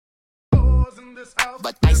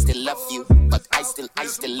but I still love you. But I still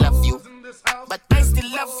love you. But I still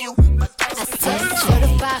love you. But I still love you.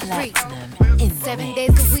 Certified free, 7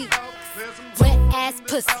 days a week. Wet ass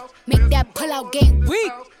pussy, make that pull out game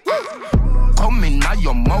weak. Come in now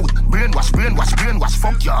your mouth, brainwash,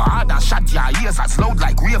 fuck your heart and shut your ears as loud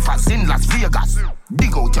like ravers in Las Vegas.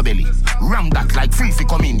 Dig out your belly, ram that like free fi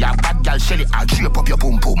come in. Ya bad gal Shelly, I'll drape up your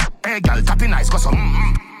pum pum. Hey gal, tapping eyes, cause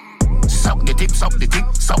suck the tip,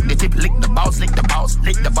 lick the balls,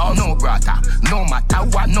 no brata, no matter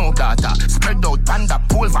what, no gata. Spread out panda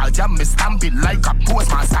pole, Val jam me stamp it like a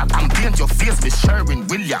postmaster and paint your face with Sherwin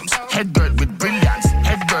Williams. Head girl with brilliance,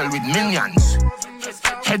 head girl with minions.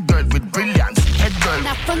 Head girl with brilliance, head girl.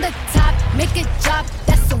 Now from the top, make it drop.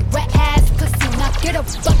 That's some wet ass pussy. Now get a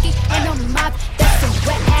bucket and a mop. That's some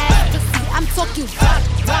wet ass pussy. I'm talking rock.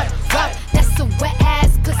 That's some wet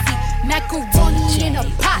ass pussy. Macaroni in a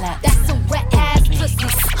pot. That's some wet ass pussy.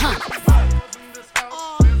 Huh?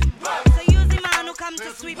 So use the man who come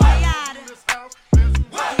to sweep my yard.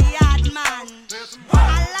 The yard man. I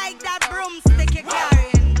like that broomstick you're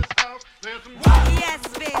carrying. Yes,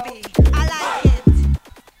 baby. I like it.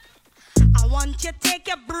 I want you to take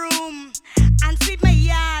your broom and sweep my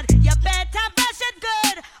yard. You better brush it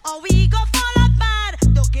good, or we go fall out bad.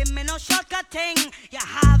 Don't give me no shortcut thing. You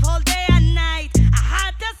have all day and night. I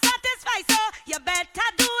had to satisfy, so you better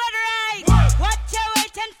do it right. What you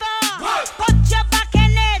waiting for? Put your back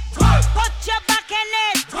in it. Put your back in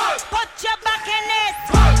it. Put your back in it.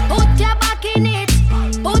 Put your back in it.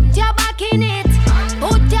 Put your back in it.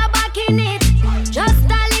 Put your back in it. Just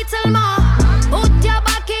a little more. Put your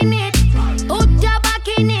back in it. Put your back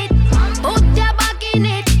in it. Put your back in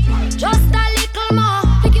it. Just a little more.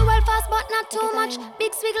 Pick you well fast, but not too much.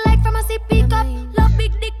 Big swig like from a sippy cup. Love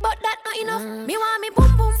big dick, but that not enough. Me want me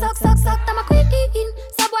boom boom suck. I'm a queen.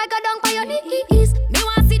 So boy go down by your knees. Me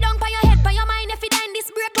want sit down by your head, by your mind. If you die in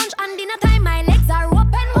this break lunch and dinner time, my legs are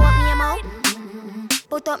open. Open me mouth.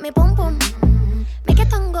 Put up me boom boom. Make it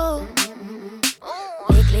tongue go.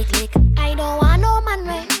 Lick. I don't want no man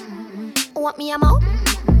way. Want me a mouth?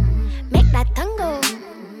 Make that tongue go.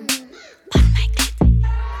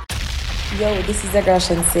 Yo, this is the girl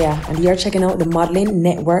Shansia, and you're checking out the Modeling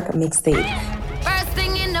Network mixtape. First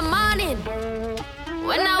thing in the morning,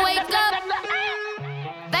 when I wake up,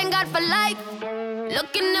 thank God for life.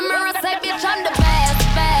 Look in the mirror, say bitch I'm the best.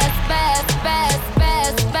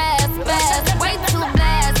 Way too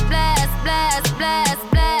blessed.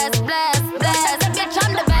 Bitch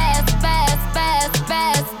I'm the best.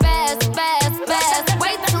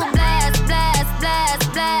 Way too blessed.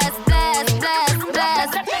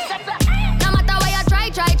 No matter what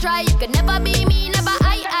you try, you can never be me, never I.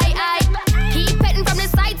 Keep petting from the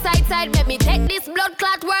side, make me take this blood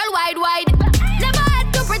clot worldwide. Never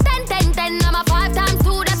had to pretend, 10. I'm a 5 times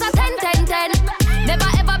 2, that's a 10. Never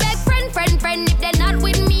ever beg friend. If they're not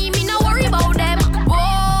with me, no worry about them.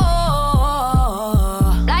 Whoa,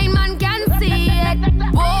 blind man can see it.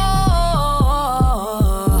 Whoa,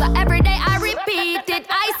 so every day I repeat it.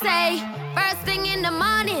 I say, first thing in the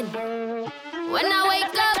morning, when I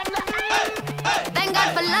wake up, thank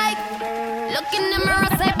God for life. Look in the mirror,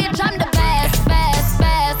 say bitch I'm the best.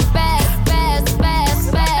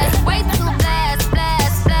 Way too blessed.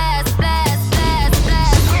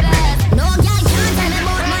 No girl can't tell me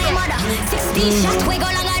about my mother. 16 shots we go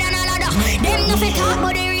longer than a ladder. Them no fit talk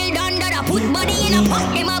but they real done dada. Put body in a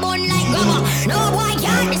pot, them a bun like grabber. No boy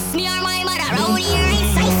can't diss me or my mother. Round here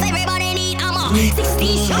ain't safe, everybody need ammo.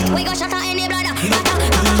 16 shots we go shatter any bladder.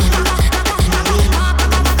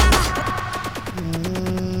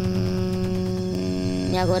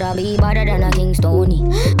 You gotta be better than a King Stony.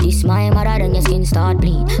 This my mother, then your skin start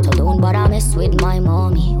bleed. So don't bother mess with my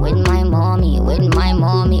mommy. If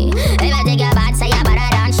I take your bad, say you better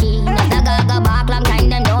than she. If the girl go back long time,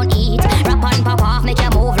 them don't eat. Rap on, pop off, make you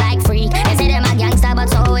move like freak. They say them a gangster, but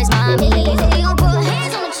so is mommy. They gon' put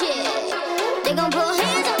hands on the chick. They gon' put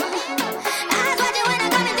hands on my. Eyes watching when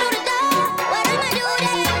I'm coming through the door. What I'ma do,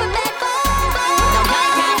 they up and back for. No guy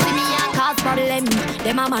can't see me and cause problem.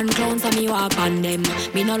 Them a man clowns so me walk on them.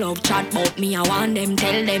 Me no love chat but me I want them.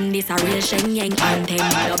 Tell them this a real Sheng Yang anthem.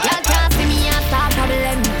 No girl can't see me and start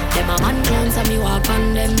problem. Them a man clowns so me walk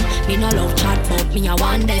on them. Me no love chat but me I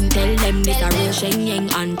want them. Tell them this a real Sheng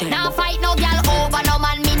Yang anthem. Now fight no girl over no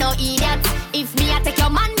man, me no idiot. If me a take your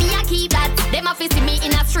man, me a keep that. Them a fi see me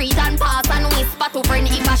in a street and pass and whisper to friend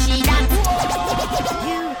if I she that.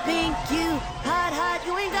 You think you hot,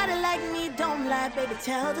 you ain't gotta like me, don't lie, baby,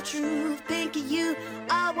 tell the truth. Think you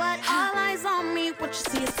are what, all eyes on me, what you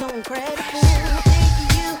see is so incredible. Think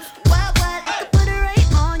you, what, I could put it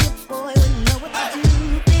right on your boy, wouldn't know what to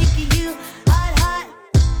do. Think you hot,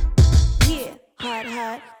 yeah.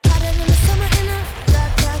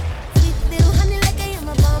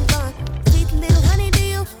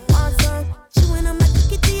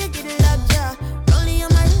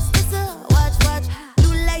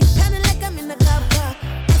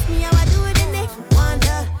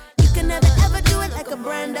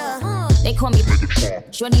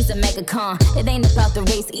 Shorty's a mega con. It ain't about the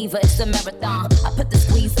race either, it's a marathon. I put the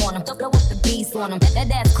squeeze on him, blow up the beast on him.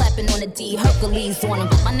 That ass clapping on the D, Hercules on him.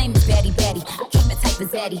 My name is Batty Batty, I keep it tight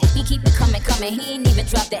as Addy. He keep it coming, he ain't even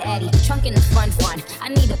dropped the Addy. Trunk in the front, I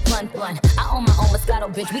need a blunt. I own my own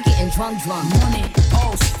Moscato, bitch, we getting drunk. Money,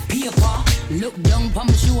 post, paper, look down from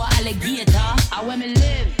my shoe, alligator. I where me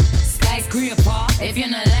live, skyscraper. If you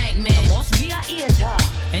not like me, must be a hater.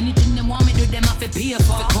 Anything they want me do, them have to pay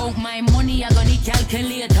for. To count my money, I gonna need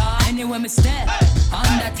calculator. Anywhere me step,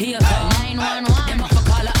 undertaker. 911, them have to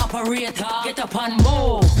call an operator. Get up and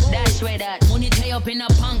move, dash way that. Money tie up in a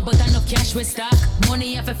punk, but enough cash with stock.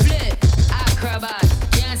 Money have to flip, acrobat.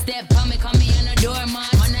 Can't step on me, come me on the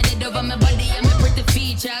doormat. Man, I did over my body and my pretty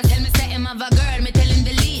features. Tell me something of a girl, me tell him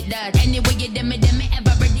delete that. Anyway, you them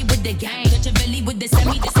ever ready with the gang. Touch your belly with the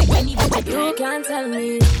semi, the semi. You can't tell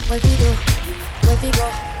me what we do, where we go,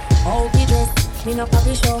 how we dress. Me no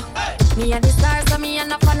papi show. Me and the stars, so me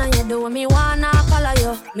and the fun and you do me wanna follow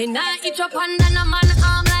you. Me not itch up under no man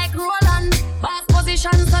arm like Roland. Boss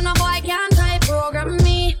position, so no boy can't try program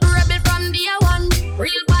me. Rebel from day one.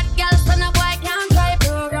 Real bad girl, so no boy can't try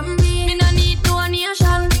program me. Me no need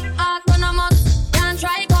donation. Autonomous, can't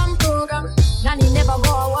try come program. Nanny never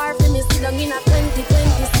go a war for me. Sit down in a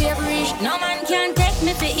 2020 slavery. No man can take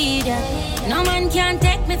me for idiot. No man can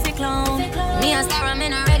take me for clown. Me a star, I'm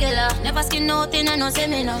in a regular. Never skin nothing, I no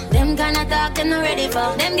seminar. Them kinda talk, them not ready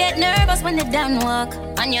for. Them get nervous when they done walk.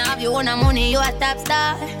 And you have your own money, you a top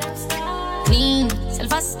star. Clean,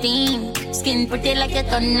 self-esteem. Skin pretty like you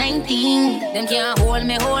turn 19. Them can't hold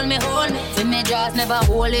me. For me jaws never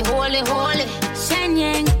holy. Shen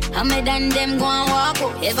Yang, I'm me done them go and walk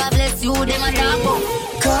up. If I bless you, them a talk up.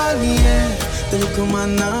 Call me, yeah. The little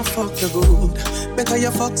man now fuck the good. Better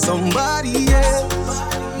you fuck somebody else.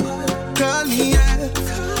 Call me, yeah.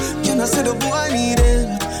 You know say the boy need it.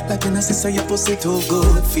 Like you know say your pussy too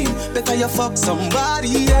good. Feel better you fuck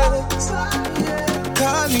somebody else.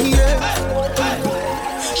 Call me, yeah.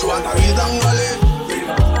 She want a real long body.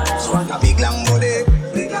 She want a big long body.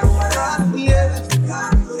 Call me, yeah.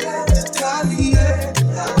 Call me, yeah.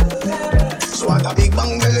 She want a big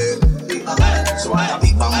bang belly. She want a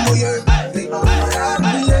big bang boy, yeah.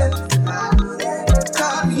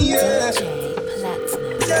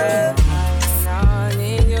 I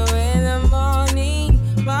need you in the morning,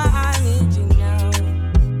 but I need you now.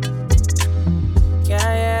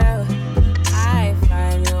 Yeah, I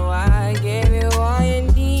find you, I gave you all you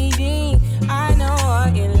needing. I know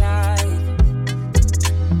what you like.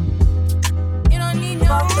 You don't need no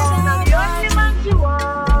one. The only man you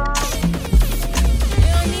want. You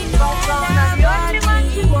don't need no one. The only man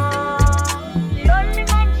you want. The only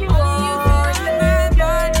man you want.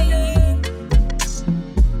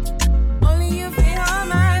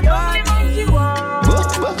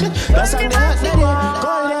 That's how they act,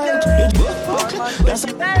 that's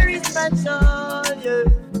very special, yeah,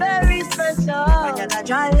 very special. I got a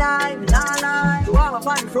dry line, nah. You have a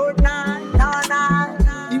fun fruit, nah.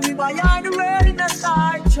 You be by the world in the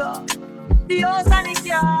start, the house and the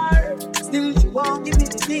car. Still she won't give me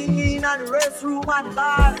the thing and the restroom and the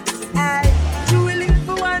bar. Hey, she willing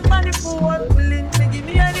to one for the food, willing to give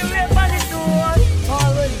me anywhere for the door.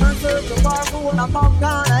 Always answer the bar for a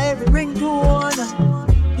popcorn, every ringtone.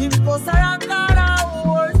 Imposter and Cara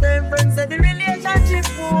wars. Them friends said the relationship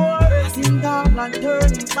war. Sing down and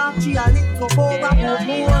turn it back. She a link up over more.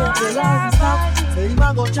 They love stop. Say him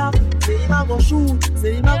a go chop. Say him a go shoot.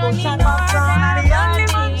 Say him a go shot back down. The only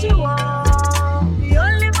man she want. The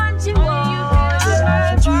only man she want. Say him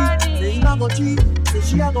a cheat. Say him a go cheat. Say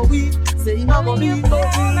she a go weep. Say him a go leave. The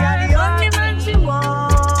only man she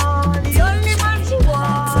want. The only man she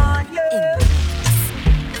want. Yeah.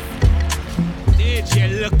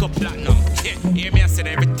 DJ look up platinum. Yeah, hear me I said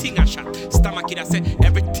everything I shot. Stomach kid I said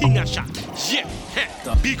everything I shot. Yeah,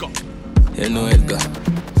 big up. You know it go.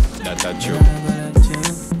 That's a true.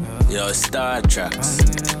 Yo, Star Tracks.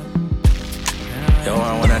 You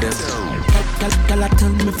want one of them? Girl, I tell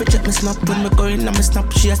me if check me snap when me going on me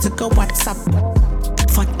snap. She has to go WhatsApp.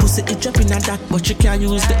 Fat pussy it drop in a that, but she can't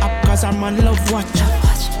use the app 'cause her man love watch.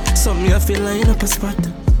 Some me I feel line up a spot.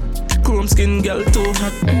 Chrome skin girl too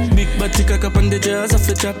hot. Big body cock up on the jaws of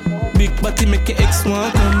the trap. Big body make your ex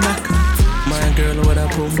want come back. My girl with a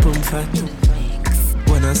pum fat.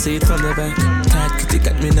 Wanna see it from the back. Tight kitty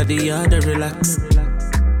got me in the yard to relax.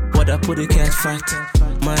 What I put the cat fat.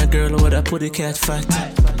 My girl with a put the cat fat.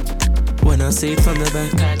 When I see it from the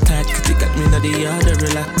back, tight kitty cat me in the yard to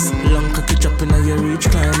relax. Long cocky drop in your reach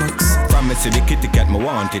climax. From me see the kitty cat, me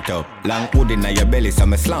want it up. Long hood in your belly, so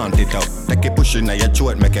me slant it up. Take it push in your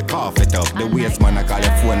throat, make you cough it up. The waist man I call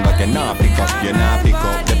your phone, but you not pick up. You not pick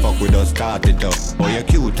up, the fuck we don't start it up. Oh, you're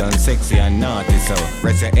cute and sexy and naughty, so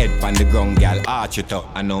rest your head on the ground, girl, arch it up.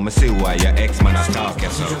 I know me see why your ex man a stalk you,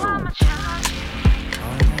 so.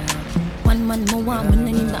 One man more want, me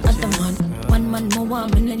no need the other man. One man more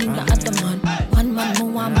want, me no need the other man. One man more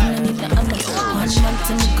want, me no need the other man. One man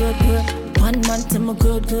to me good, good. One man to me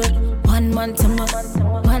good, good. One man to me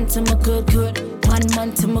good, good. One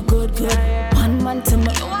man to me good, good.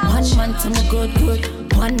 One man to me good,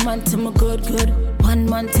 good. One man to me good, good. One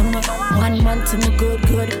man to me good,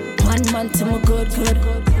 good. One man to me good, good.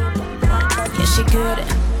 Yeah, she good.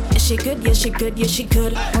 Yeah, she good, yeah, she good, yeah, she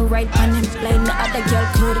good. Me right on him like no other girl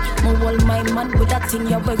could. Me hold my man with that thing,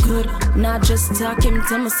 yeah, we good. Not just talk him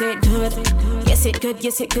till me say it good. Yes, it good,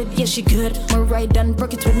 yes, it good, yeah, she good. Me ride and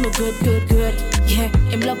broke it with me good, good, good. Yeah,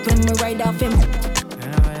 him love when me ride off him.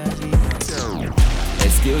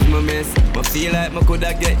 Excuse me, miss, I feel like me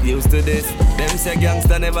coulda get used to this. Them say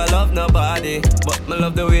gangsta never love nobody, but me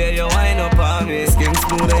love the way you wind up on me. Skin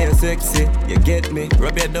smooth and you sexy, you get me.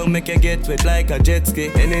 Rub your down, make you get wet like a jet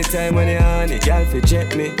ski. Anytime when you're on it, y'all fi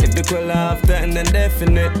check me. If the cool after, then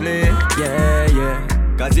definitely, yeah.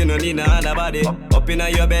 Cause you no need no other body. Up inna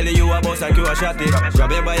your belly, you a boss like you a shotty.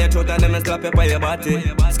 Grab you by your throat and then me slap you by your body.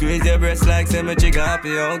 Squeeze your breast like say me chick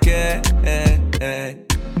happy, okay?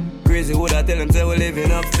 Crazy would I tell them say we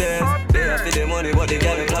living upstairs. They have to the money but they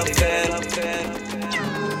got the club fair.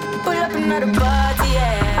 Pull up another party,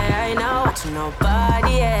 yeah. I ain't not watching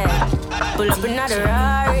nobody, yeah. Pull up another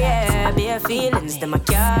Rari, yeah. Bare feelings them I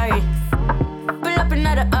carry. Pull up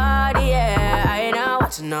another Audi, yeah. I ain't not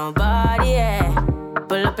watching nobody, yeah.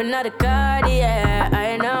 Pull up another card, yeah. I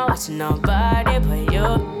ain't not watching nobody but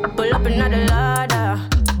you. Pull up another Lada,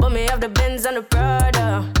 but me have the Benz and the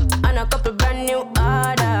Prada, and a couple brand new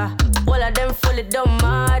order. All of them fully don't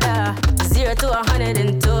matter. 0 to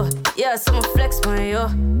 102. Yeah, so I'ma flex on you.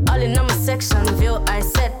 All in on my section view, I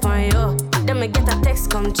set on you. Then me get a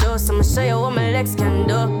text come true, so I'ma show you what my legs can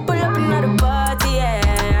do. Pull up another party, yeah.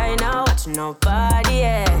 I ain't not watching nobody,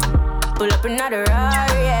 yeah. Pull up another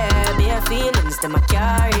Rari, yeah. Bare feelings them I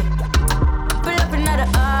carry. Pull up another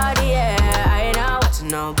Audi, yeah. I ain't not watching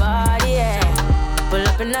nobody, yeah. Pull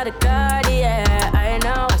up another card, yeah. I ain't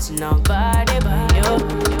not watching nobody but you.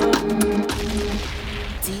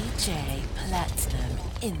 DJ Platinum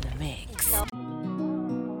in the mix.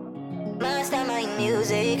 Mastermind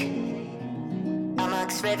music.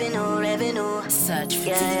 Max revenue. Search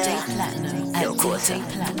for DJ Platinum at DJ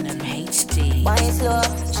Platinum HD. Wine slow,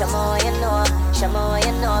 show me what you know. Show me what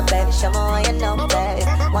you know, baby. Show me what you know, baby.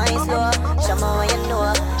 Wine slow, show me what you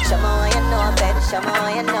know. Show me what you know, baby. Show me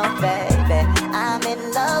what you know, baby. I'm in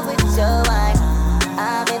love with your wine.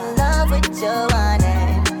 I'm in love with your wine.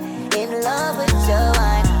 In love with your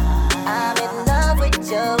wine. I'm in love with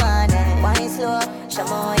your wine. Wine slow, show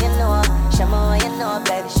me what you know. Show me what you know,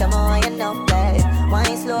 baby. Show me what you know, baby.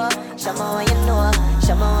 Wine slow, show me what you know.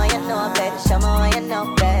 Show me what you know, baby. Show me what you know,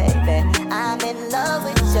 baby. I'm in love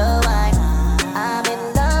with your wine. I'm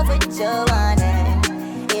in love with your wine.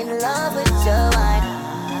 In love with your wine.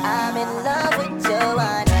 I'm in love with your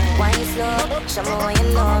wine. Wine slow, show me what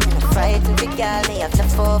you know. I'm not frightened to girl, me have to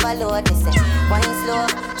overload. Me say, wine slow,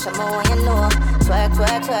 show me what you know. Twerk,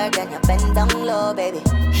 twerk, twerk, then you bend down low, baby.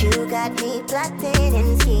 You got me plotting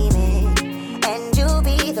and scheming, and you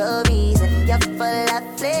be the reason. You're full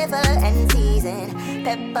of flavor and season.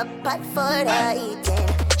 Pepper pot for the eating.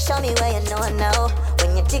 Show me where you know now.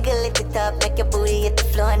 When you jiggle it up, make your booty hit the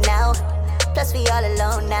floor now. Plus we all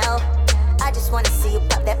alone now. I just wanna see you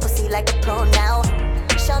pop that pussy like a pro now.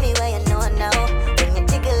 Show me where you know now. When you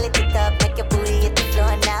jiggle it up, make your booty hit the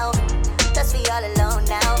floor now. Plus we all alone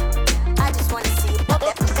now. I just wanna see you pop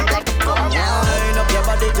that pussy like a pro now. Wind up your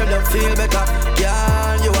body till you feel better.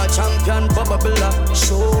 Girl, you a champion, bubbler.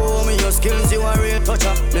 Show me your skills, you a real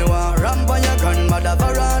toucher. Me want ramp on your grandmother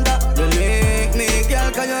veranda. You lick me, girl,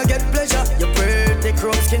 can you get pleasure? Your pretty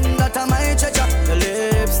chrome skin, that a my treasure. Your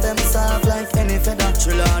lips, them soft like any feather.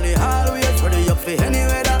 Chill on the hallway, ready up for any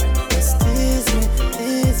weather. Just tease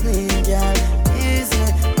me, girl, tease me.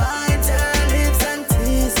 Bite your lips and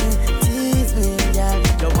tease me, girl.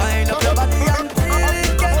 You wind up your body and till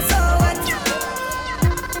it gets so wet.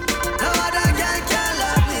 No other girl can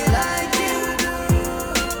love me like you do.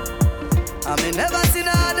 I mean, never seen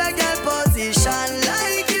another girl position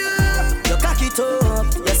like you. You cock it up,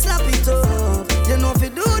 you slap it up. You know if you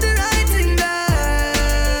do the right thing there.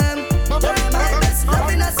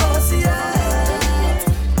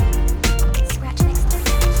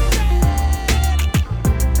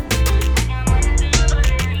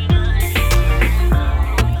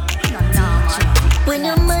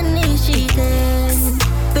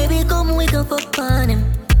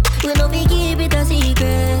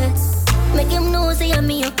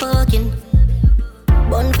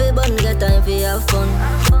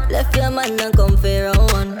 man and come for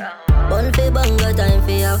round one. Bun for banga, time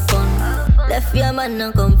for have fun. Left your man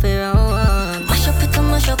and come for round one. Mash up it and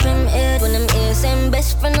mash up him head. When him ear same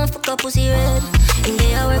best friend and fuck a pussy red. In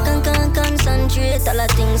day I work and can't concentrate. All the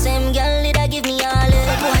things same girl did I give me all it.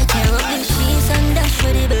 Boy tear up the sheets and dash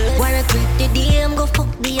with the bed. Why I quit the DM, go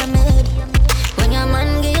fuck the maid. When your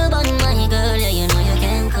man give you back my girl, yeah you know you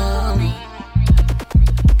can come.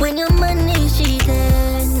 When your man is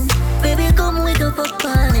cheating, baby come with the fuck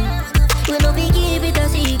party. We no be give it a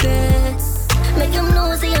secret. Make him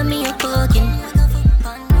know say I'm me a fucking.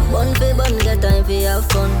 Bun for bun, got time for have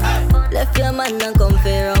fun. Left your man and come for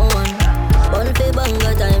round one. Bun for bun,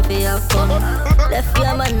 got time for have fun. Left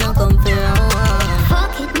your man and come for round one.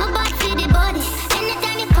 Fuck it, my body for the body.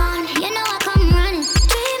 Anytime you call, you know I come running.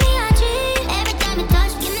 Treat me a treat. Every time you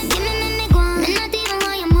touch, give me the guan. Me not even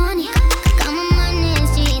want your money. Come on, money is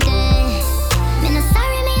cheating. Me not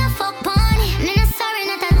sorry, me a fuck pony. Me not sorry,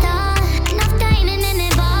 not at all. Enough time and me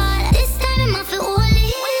ball. This time I'm off it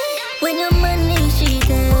holy. When your man is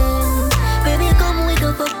cheating, baby come with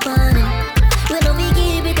the fuck party. We no be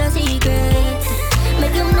give it a secret.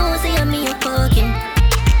 Make him know say I'm me a fucking.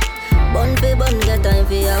 Bun for bun, got time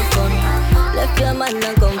for have fun. Left your man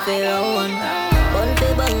and come for round one. Bun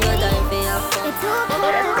for bun, got time for have fun.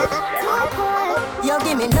 You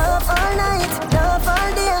give me love all night, love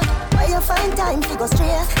all day. Where you find time to go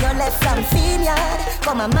straight? You left from field yard,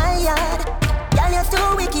 come on my yard. Girl, you're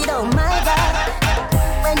too wicked, oh my God.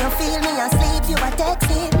 When you feel me asleep, you are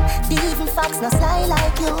texting. Even fox no sly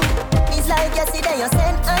like you. It's like yesterday you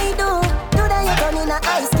said I do. Today you turn in a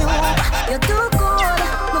ice cube. You're too cold,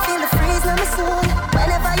 me feel the freeze in my soul.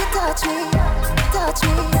 Whenever you touch me,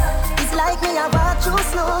 it's like me I walk through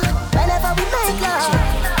snow. Whenever we make love.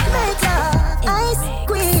 Ice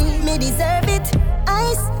queen, me deserve it.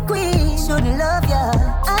 Ice queen, shouldn't love ya.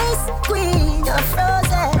 Ice queen, you're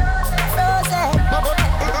frozen.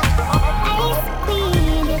 Ice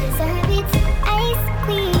queen, you deserve it. Ice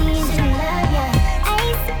queen, shouldn't love ya.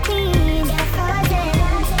 Ice queen, you're frozen.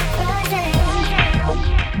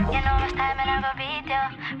 You know much time and I go beat you.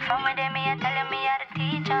 From within me, you're telling me how to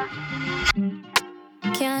teach you.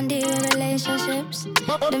 Can't deal with relationships.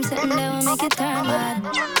 Them sitting there will make you turn bad.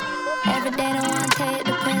 Every day don't want to take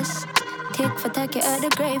the piss. Tick for tuck you out the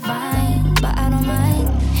grapevine. But I don't mind.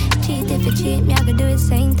 Cheat if you cheat me, I could do it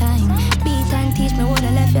same time. Beat and teach me what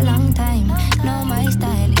I left you long time. Know my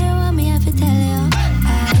style, you want me, I have to tell you.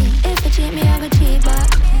 If you cheat me, I go cheat back.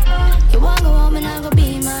 You want go home and I go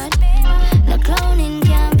be mad. No clowning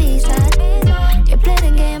can't be sad. You play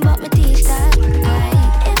the game but me teach that.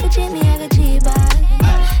 If you cheat me, I go cheat back.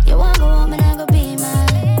 You want go home and I go be mad.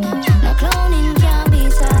 No clowning can't be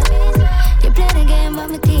sad. You play the game but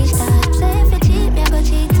me teach that. So if you cheat me, I go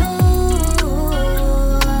cheat too.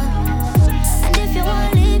 And if you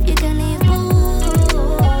wanna leave, you can leave too.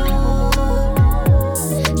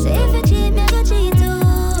 So if you cheat me, I go cheat too.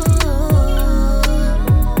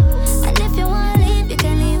 And if you wanna leave, you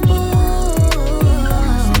can leave too.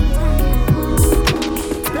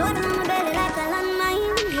 Blood on my belly like a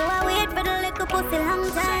landmine. You are wait for the little pussy long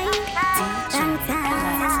time.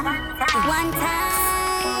 One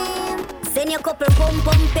time. Send your couple pump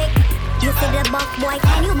pick. You see the buck boy,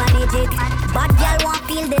 can you manage it? Bad girl won't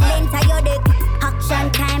feel the length of your dick.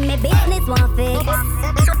 Action time, my business won't fix.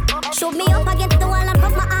 Shoot me up against the wall and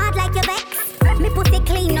cross my heart like your vex. Me pussy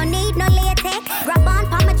clean, no need no latex. Grab on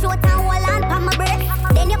pa my throat and hold on pa my breath.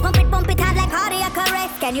 Then you pump it hard like cardiac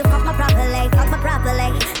arrest. Can you fuck my properly,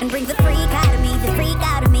 and bring the freak out of me, the freak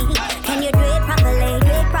out of me. Can you do it properly,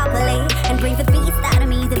 and bring the beast out of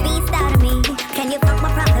me, the beast out of me. Can you fuck my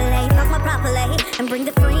properly, and bring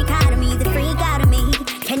the freak out of me, the freak out of me.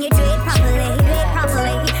 Can you do it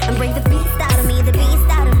properly, and bring the beast out of me, the beast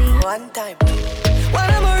out of me. One time. When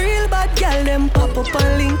I'm a real bad girl, them pop up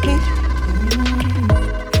and link me.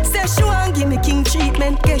 Say she want give me king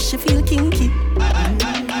treatment, guess she feel kinky.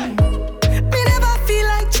 Me never feel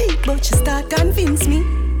like cheap, but she start convince me.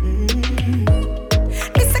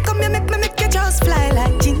 Me say come here, make you just fly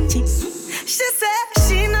like Gingy. She say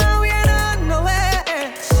she know we ain't on nowhere.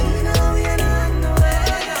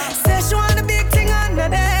 Say she want a big thing under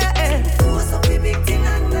there. Force up the big thing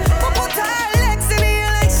under there. But put her legs in the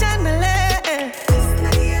election lane.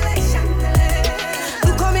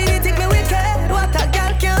 You come in and take me wicked, what a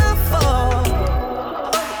girl can afford.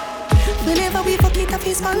 Whenever we fuck it up,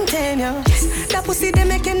 it's spontaneous. That pussy they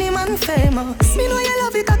make any man famous. Me know you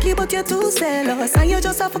love it cocky, but you're too zealous. And you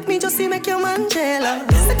just a fuck me just to make your man jealous.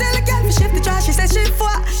 I tell a girl me shift the trash, she says she for.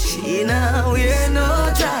 She now wear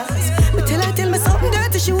no dress. But tell me something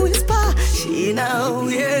dirty, she whisper. She now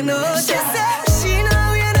wear no dress. She said she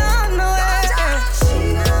now wear no nowhere.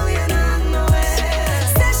 She now wear no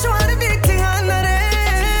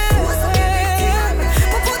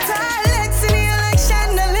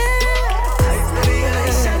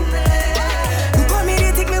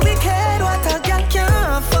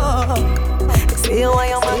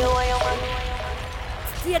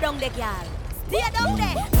Stay down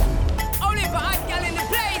there. Only for hot girl in the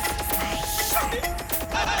place.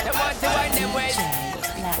 They want to wind them ways.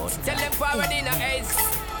 Tell them forward in a ace.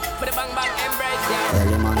 Put a bang bang embrace, yeah.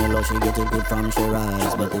 Early morning love, she get it good from she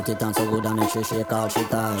rise. But put it on so good and make sure she all she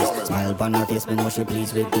ties. Smile on her face, me know she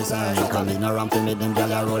pleased with this eyes. Coming around to make them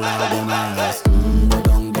gyal roll out them eyes. Go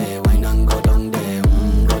down there, wine and go down there.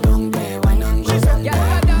 Go down there, wine and go down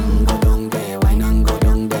there. Go down there, wine and go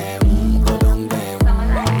down there. Go down there.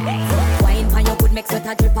 Wine for your good, make sweat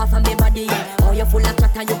a drip off of me body. Oh, you full of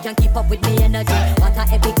chat and you can keep up with me energy. What a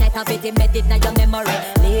epic night of it, embedded in your memory.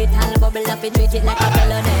 Little bubble up and treat it like a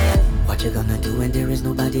felony. What you gonna do when there is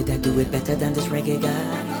nobody that do it better than this reggae guy?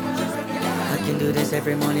 I can do this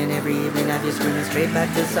every morning, every evening. Have you screaming straight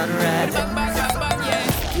back to sunrise.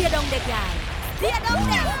 Stay down there, girl. Stay down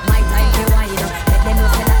there. My time to wine. Let them know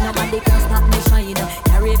say that nobody can stop me shine.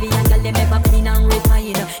 Caribbean girl, them ever clean and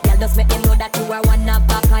refine. Girl, just make them know that you are one of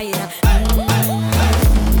a kind.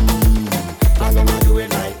 Girl, I'ma do it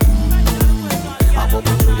like I pop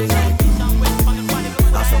it through the night.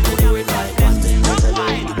 That's how we do it like one thing at a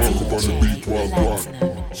time.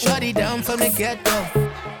 Shut it down from the get-go.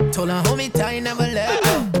 Told her hold me tight, never let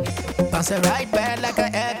go. Bounce it right back like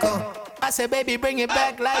an echo. I said baby bring it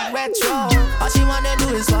back like retro. All she wanna do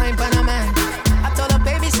is wine for a man. I told her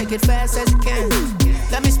baby shake it fast as you can.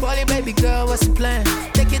 Let me spoil it baby girl, what's the plan?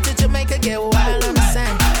 Take it to Jamaica, get wild on the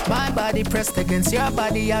sand. My body pressed against your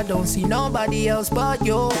body, I don't see nobody else but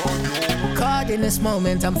you. Caught in this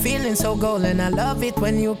moment, I'm feeling so golden. I love it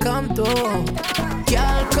when you come through.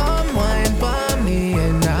 Girl, come wine for me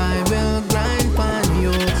and I will grind for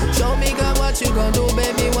you. Show me girl what you gon' do,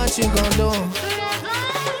 baby, what you gon' do.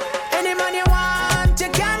 Any man you want, you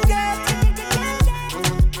can get.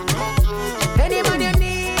 Any man you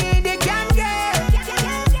need, you can get.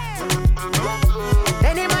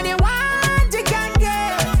 Any man you want, you can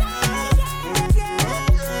get.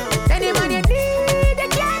 Any man you need, you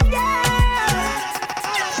can get.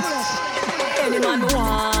 Any man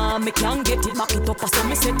want, me can get it. Back it up, so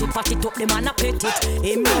me set it. Pat it up, the man a pet it.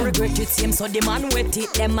 Him no regret it, same so the man wet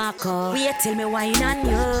it. Them a call. Wait till me wine on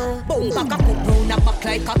you. Boom back a cup round a back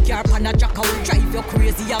like a car pan a jack. I will drive you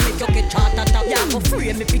crazy and make you get heart attack. Yeah, go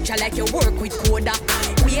frame me picture like you work with Kodak.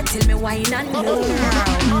 Wait till me wine on you.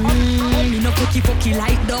 Me no fucky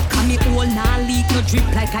like duck. And me all nah leak, no drip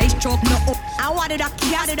like ice truck. No up. I wanted a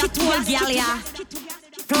casket whole gal ya.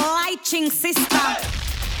 Flyching sister.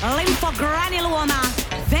 Lymphogranuloma.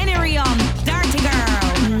 Venerium. Dirty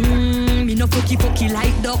girl. Me no fucky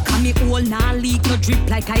like duck. And me all nah leak, no drip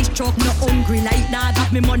like ice truck. No hungry like that.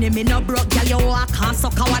 Got me money, me no broke. Girl, you walk and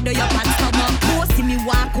suck. How do your pants stomach? Go see me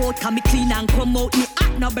walk out, can me clean and come out. Me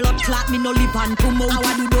act no blood clot, me no live and come out.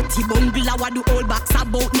 I do dirty bungle, I do old backs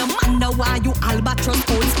about. No man know why you albatross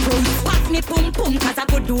old sprung. Pat me pum pum, cause I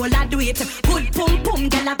go do all I do it. Good pum pum,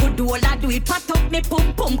 girl, I go do all I do it. Pat up me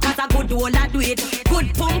pum pum, cause I go do all I do it.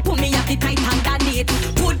 Good pum pum, me have the tight underneath.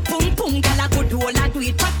 Good pum pum, girl, I go do all I do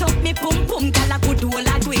it. Pat up me pum pum, girl, I go do all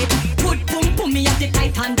I do it. Good pum pum, me have the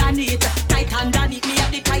tight underneath. Tight underneath, me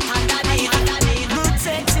have the tight underneath. Good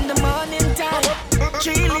sex in the morning time.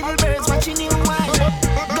 3 little birds watching you wine.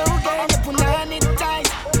 Go girl, you put on it tight.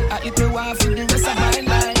 I eat me wife for the rest of my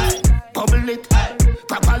life. Bubble it,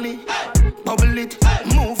 properly. Bubble it,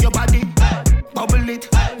 move your body. Bubble it,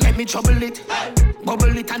 let me trouble it.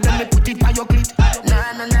 Bubble it and then me put it by your clit.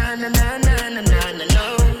 Na na na na na na na na na na.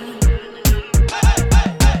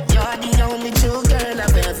 You're the only true girl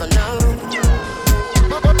I've ever known.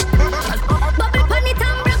 Bubble pon it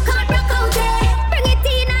and rock out, yeah. Bring it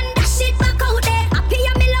in and dash it back out there. Happy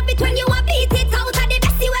and me love it when you a beat it out. And the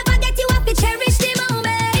best you ever get, you have to cherish the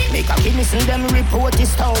moment. Make a Guinness and them report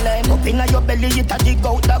is stolen. Up inna your belly, it a dig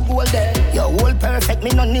out the gold there. Your whole perfect, me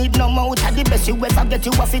no need no mouth. And the best you ever get,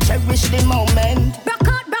 you have to cherish the moment. Rock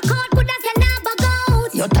out, good as you never go.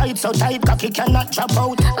 Your type so tight, cocky cannot drop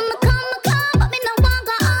out. I'ma come, but me no want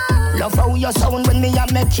go out. Love how you sound when me a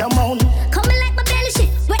make you moan. Come me like my belly shit,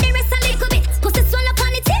 where the rest a little bit. Pussy swell up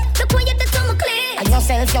on the tip, look when you do to my clit. And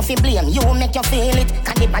yourself you feel blame, you make you feel it.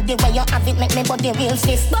 Can the body where you have it make me body real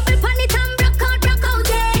stiff. Bubble pon it and rock out,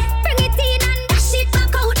 yeah. Bring it in and dash it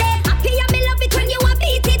back out there. Happy and me love it when you a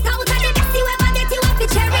beat it out. And the best you ever get, you have to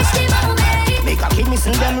cherish the moment. Make a Guinness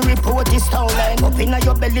and them report is stolen. Up inna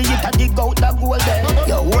your belly, it a dig out the gold there.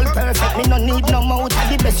 Your whole perfect, me no need no mouth.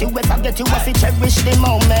 And the best you ever get, you have to cherish the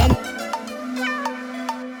moment.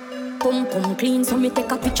 Pum pum clean, so me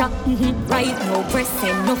take a picture. Right, no press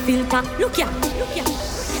and no filter. Look ya.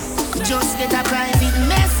 Just get a private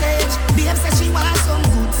message. Babe says she wants some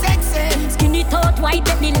good sex. Skinny thought white,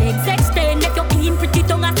 let me legs extend. Let your clean pretty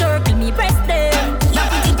tongue a circle me breast them. Your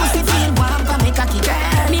pretty pussy feel warm, come make a kick.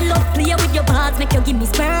 Me love play with your ball you give me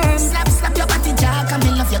sperm. Slap your body jack and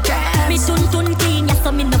me love your curves. Me tun clean, yeah,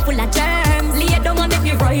 so me no full of germs. Lay down and make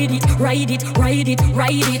me ride it.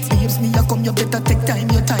 Leaves me a come, you better take time,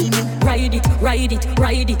 your timing. Ride it.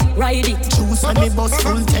 Choose when me bus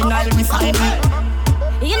full 10, I'll refine it.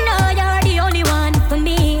 You know you're the only one for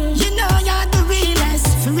me. You know you're the realest,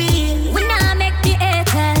 for real. When I make the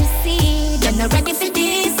haters see, you're not ready for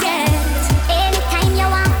this yet. Anytime you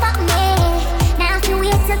want fuck me, now to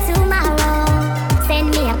wait till tomorrow.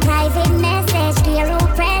 Send me a private message, clear who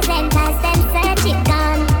present as them search it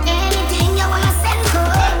done. Anything you wanna send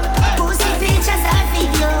good, pussy pictures or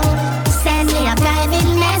video. Send me a private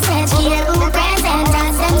message, clear who present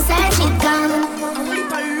as them search it done.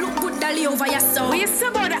 Look good dolly over your soul. What you say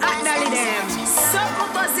about the hot dolly them? Super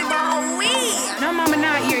buzzy about we. No mama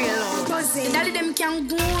not hear you love. Buzzy. Dolly them can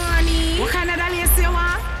go on it. What kind of dolly you say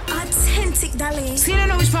what? Authentic dolly. So you don't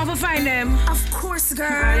know which part to find them? Of course, girl.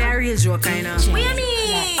 Oh, they're real joke kind of. What you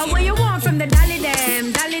mean? Oh, what you want from the dolly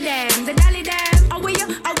them? The dolly them. Oh, what you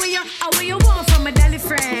want from a dolly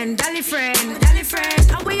friend? Oh,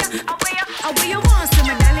 what you want from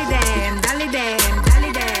a dolly them?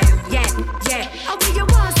 Yeah. Oh, what you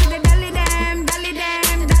want from the dolly them?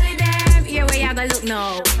 Yeah, where you gonna look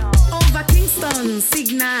now? Over Kingston,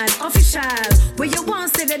 Signal, official. Where you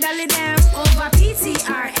want to the dolly them? Over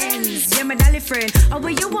PTRNs, yeah, my dolly friend. Oh,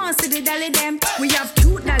 where you want to the dolly them? We have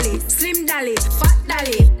cute dolly, slim dolly, fat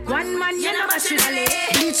dolly. One man, you know about dolly.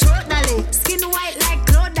 Bleach throat dolly, skin white like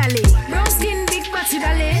cloud dolly. Brown skin, big body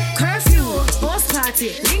dolly. Curfew, boss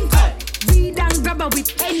party, link up. Weed and grabber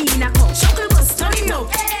with any in a cup. Chuckle bus, turn it up.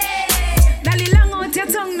 Dolly long out your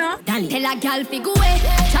tongue now. Dolly, tell a girl fi go away.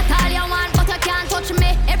 Chat all you want, but you can't touch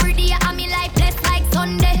me. Every day I'm in life blessed like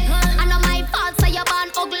Sunday. I know my fault, so you born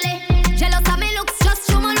ugly. Jealous of me looks, just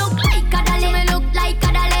you me look like a dolly. Me look like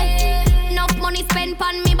a dolly. Enough money spent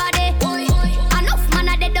on me body. Enough man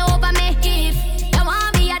a dead over me. If you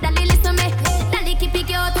want me a dolly, listen me. Dolly keep it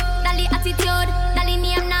cute, dolly attitude. Dolly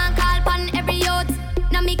name now call pon every youth.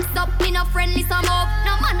 No mix up, me no friendly some up.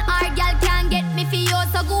 No man or girl can get me for you,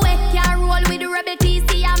 so go away. Can't roll with the rebel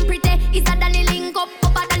TC and pretty. It's a dolly link up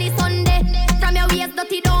a dolly Sunday. From your waist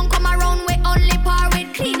dirty don't come around with only par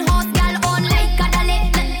with clean house girl on like a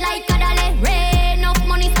dolly. Rain enough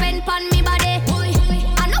money spent on me body.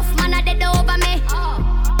 Enough man a dead over me.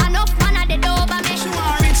 She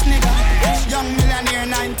want rich nigga, young millionaire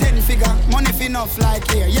 9-10 figure. Money fi enough like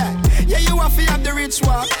here, yeah. You have to have the rich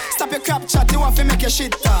walk. Stop your crap chat, you have to make your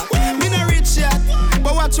shit talk. Me no rich yet,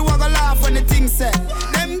 but what you wanna laugh when the thing set.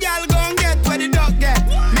 Them gal gon' get where the dog get.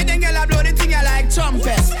 Me them gal a blow the thing I like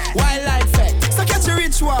trumpets. Wildlife effect, so catch a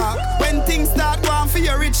rich walk. When things start going for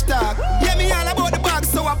your rich talk. Yeah, me all about the bag,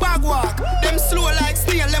 so I bag walk. Them slow like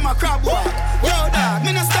snail, them a crab walk. Yo dog,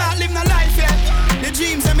 me no start live no life yet. The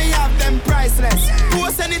dreams that me have them priceless.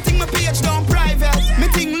 Post anything my page down private. Me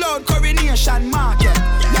think loud coronation market.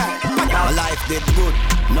 Yeah. My life did good,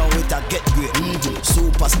 now it a get great.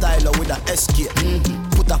 Super styler with a SK.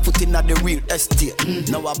 Put a foot in at the real estate.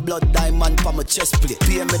 Now a blood diamond for my chest plate.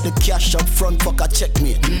 Pay me the cash up front, fuck a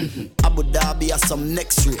checkmate. Abu Dhabi has some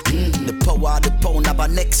next rate. The power of the pound have a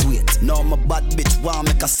next weight. Now my bad bitch want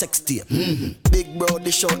make a sex tape. Big bro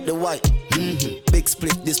dish out the white. Big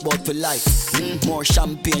split this boy for life. More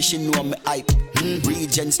champagne, she know me hype.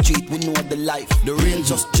 Regent Street, we know the life. The rain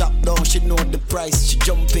just drop down, she know the price. She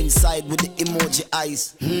jump inside with the emoji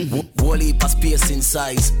eyes. Whole heap of space in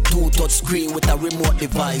size. 2-touch screen with a remote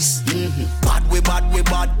device. Bad we bad.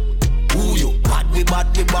 Ooh you, bad we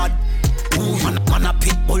bad. Ooh, man a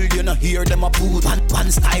pit bull, you know hear them a poo.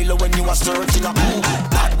 Pan style when you a searching a ooh.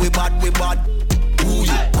 Bad we bad. Ooh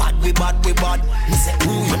you, bad we bad. He say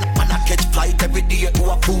ooh you, man a catch flight every day to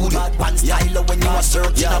a food. Pan style when you a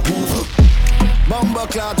searching a ooh. Bumbo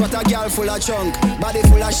clout, what a girl full of chunk. Body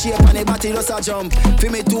full of shape and the body just a jump.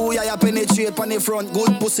 Feel me too, yeah, you penetrate on the front.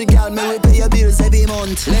 Good pussy girl, me we pay your bills every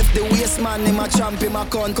month. Left the waist man, him a champ, him a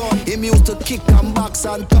cunt. Him used to kick and box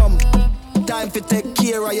and thump. Time for take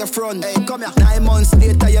care of your front. Hey, come here. 9 months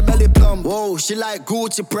later, your belly plump. Whoa, she like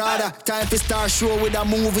Gucci Prada. Time for star show with a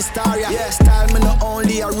movie star, yeah. Yeah, style me not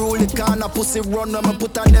only a rule it can. A pussy run when me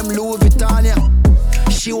put on them Louis Vuitton, yeah.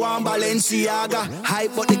 She want Balenciaga.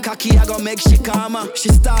 Hype but the cocky I gon' make she calmer. She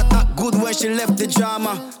start act good when she left the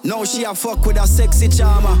drama. Now she a fuck with a sexy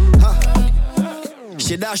charmer.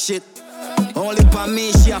 She dash it. Only for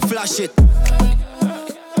me she a flash it.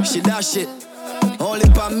 She dash it. Only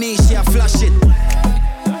for me she a flash it.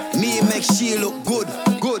 Me make she look good.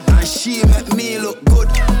 And she make me look good.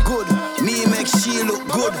 Me make she look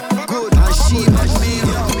good. And she make me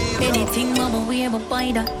look good. Anything mama we ever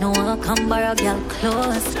buy that. No one come by a girl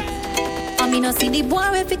close. me no see the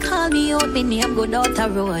boy if he call me out, me name go out the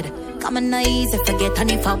road. Come on, not easy forget,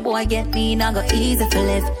 and if a boy get me, not go easy for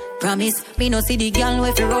left. Promise, me no see the girl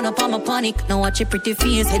if you run up on my panic. Now watch your pretty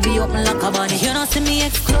face, head be open like a bunny. You know see me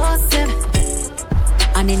exclusive.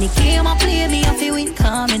 And in the game I play me, I feel win,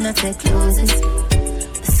 come in the take closes.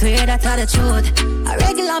 I swear that's the truth. I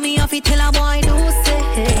regular me, I feel tell a boy do say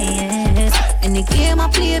yes. In the game I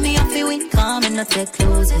play me, I feel win, come in the take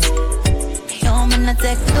closes. Yo, man, I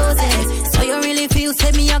take closes. So you really feel,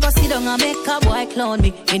 say me, I go sit down and make a boy clown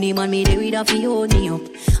me. Any man me, they with a feel hold me up.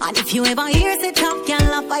 And if you ever hear say top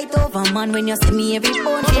girl a fight over man, when you see me every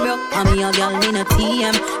bone she broke. And me a girl in a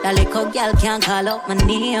TM, that little girl can't call up my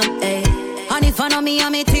name, eh. And if I know me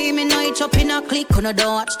and me team, me know it up in a click, when I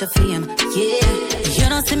don't watch the film, yeah. You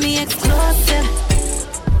don't see me exclusive.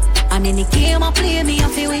 And in the game I play me, I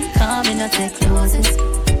feel win, come in, I take closes.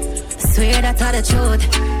 I swear that's the truth.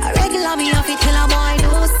 I regular me, I feel tell a boy do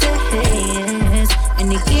say yes. In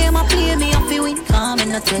the game I play me, I feel win, come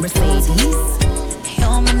in, I take closes.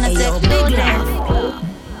 Yo, man, I take big love.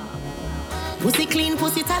 Pussy clean,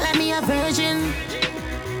 pussy tall, and me a virgin.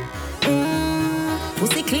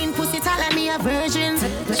 Pussy clean, pussy tall, and me a virgin.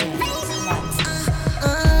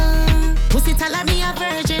 Pussy tall, and me a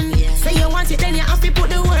virgin. Say you want it, then you have to put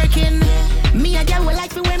the work in. Me a girl will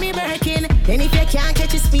like to wear me Birkin. Then if you can't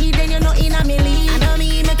catch your speed, then you're not in a million. I know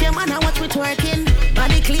me make your man watch me twerking.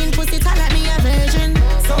 Body clean, pussy tall, like me a virgin.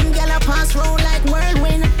 Some girl a pass round like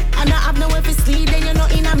whirlwind. And I have no way to sleep, then you're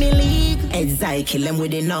not in a me league. Exactly, kill them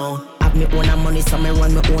with it now. Have me own money, so me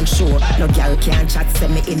run my own show. No girl can't chat,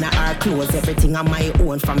 send me in our clothes. Everything on my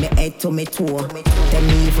own, from me head to me toe. Them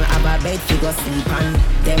even have a bed to go sleep on.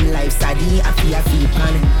 Them lives are the a fear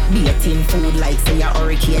pan. Be a tin food like say a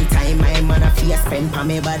hurricane time. My man a fear spend pa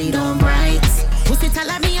me body don't bright. Pussy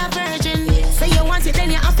tell me a virgin. Say you want it, then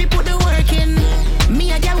you have to put the work in.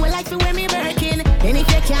 Me a girl will like to wear me Birkin. And if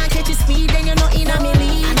you can't catch your speed, then you're not in a me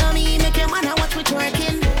league. I know me make your man watch me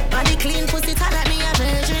twerking. Body clean, pussy tell me a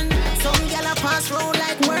virgin. Some gyal a pass round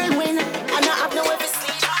like whirlwind. And I have no way to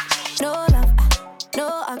sleep. No love,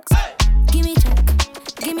 no axe. Give me check,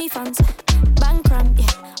 give me funds. Bank run, yeah.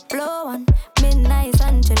 Blow one, midnight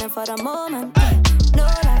and chillin' for the moment. No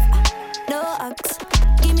love, no axe.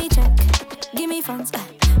 Give me check, give me funds.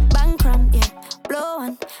 Bank run, yeah. Blow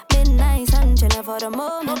one, midnight and chillin' for the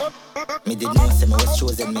moment. Me did know say me was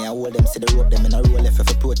chosen. Me I hold them, see the rope them in a roll. If I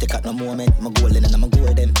protect at no moment, my golden and I'm a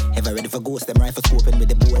golden. Ever ready for ghost them, rifle scoping with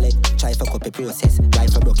the bullet. Try for copy process,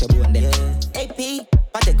 rifle broke your bone then. Yeah. AP,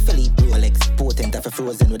 Patek Philippe Rolex, potent if I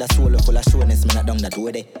frozen with a soul full of shortness. Me not down that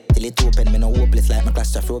way there. Till it open, me no hopeless like my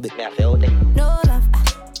claustrophobic. Me I feel there. No love,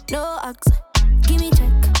 no axe. Give me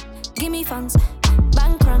check, give me funds.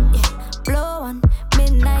 Bank run, yeah. Blow one,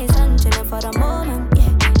 midnight and chillin' for the moment, yeah.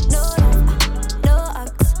 No love, no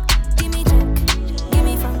axe. Give me check, give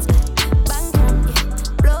me funds. Bank run, yeah.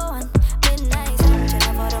 Blow one, midnight and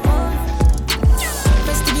chillin' for the moment.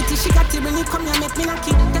 Festivity, she got it when you come here, make me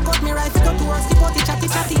lucky. Take out me rifle, go towards the potty, chatty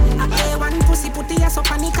chatty. I play one pussy, put the ass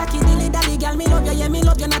up on the cocky. Dilly dally, girl, me love you, yeah, me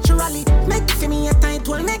love you naturally. Make for me a tight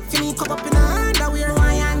one, make for me cup up in a underwear,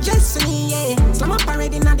 wine just for me, yeah. Slam up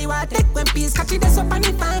already, now the water, take one piece, catch it, that's up on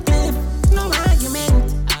the five, no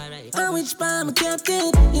argument. On which palm I kept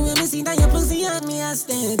it. You made me see that your pussy had me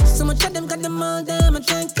hostage. So much of them got them all damn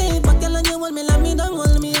attractive. But girl, on you hold me like me, don't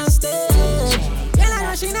hold me hostage. Girl, I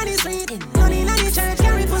rush in on the street. Money in the church,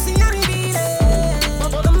 carry pussy and reveal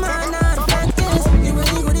it. Come on, now the practice. You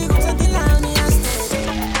really good, you good, something like me hostage.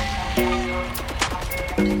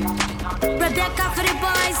 Rebecca for the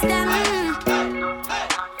boys, them.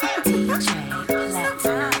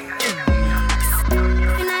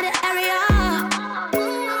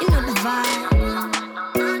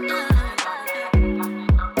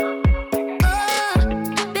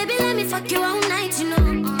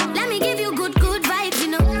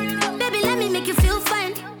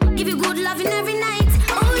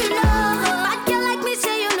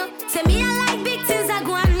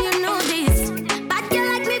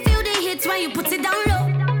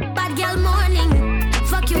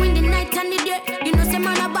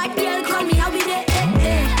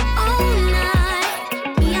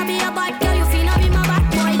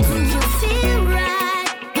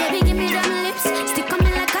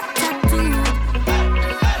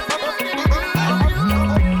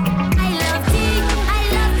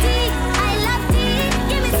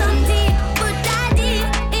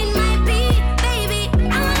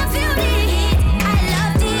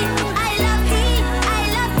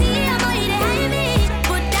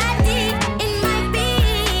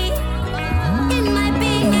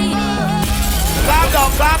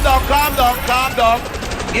 Calm down.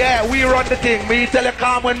 Yeah, we run the thing. Me tell you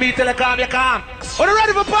calm, when me tell you calm, you calm. Are you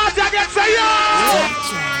ready for party again? Say yo!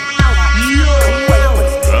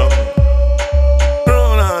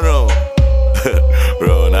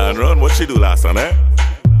 Run and run. What she do last time, eh?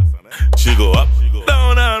 She go up,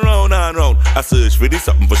 down and round and round. I search for this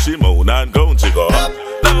something for she moan and ground. She go up,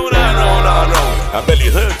 down and round and round. I belly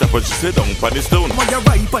hurt her but she sit down on the stone. Why you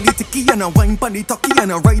ride on the ticky and a wine on the tucky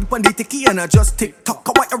and a ride on the ticky and a just tick tock.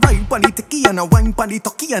 Why you ride on the ticky and a wine on the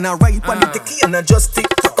tucky and a ride on the ticky and a just tick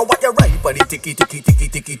tock. Why you ride on the ticky ticky ticky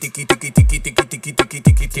ticky ticky ticky ticky ticky ticky ticky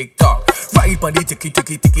ticky tick tock. Ride on the ticky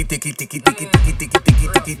ticky ticky ticky ticky ticky ticky ticky ticky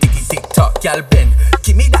ticky ticky tick tock. Y'all bend,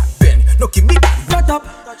 give me that bend. No, give me that. Shut up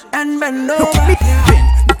and bend over. No, give me that bend.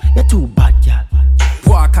 You're too bad, y'all.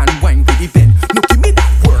 Walk and wine for the bend. No, give me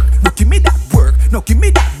that work. No, give me that work. No, give me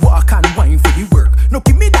that walk and wine for the work. No,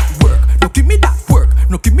 give me that work. No, give me that work.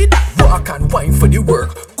 No, give me that walk and wine for the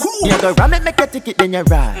work. Cool. Me a go ram it, make a ticket, then you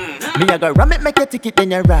ride. Me a go ram it, make a ticket,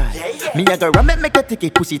 then you ride. Me a go ram it, make a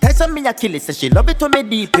ticket. Pussy tight, so me a kill it. Say she love it to me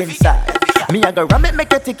deep inside. Me a go ram it,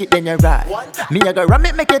 make a ticket, then you ride. Me a go ram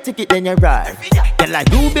it, make a ticket, then you ride. Girl like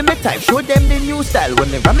you be my type, show them the new style.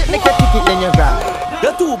 When me ram it, make a ticket, then you ride.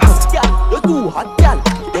 You're too hot, girl. You're too hot, girl.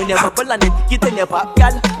 When you bubble and it get in your pop,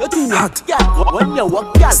 girl. You're too hot, girl. When you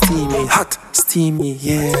walk, girl. Steamy, hot, steamy,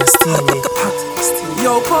 yeah, steamy, hot, steamy.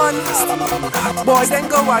 Yo, pun, boy, then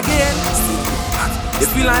go again. You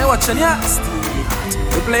feel like watching, yeah?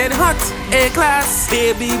 You playing hot, A-class.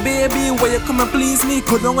 Baby, baby, where you come and please me?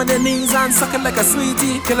 Go down on your knees and suck it like a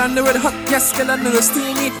sweetie. Kill under it hot, yes, kill under it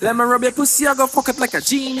steamy. Let me rub your pussy, I go fuck it like a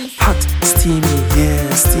genie. Hot, steamy, yeah,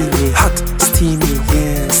 steamy. Hot, steamy,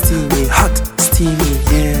 yeah, steamy. Hot, steamy,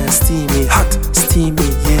 yeah, steamy. Hot, steamy,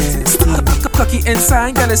 yeah, steamy. Cocky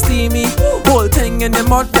inside, girl, it's steamy. Whole thing in the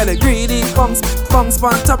mud, girl, it greedy. Bungs, bungs,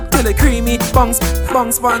 bun top till it creamy. Bungs,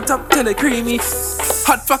 bungs, bun top till it creamy.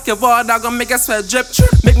 Hot fuck your water, gonna make a sweat drip.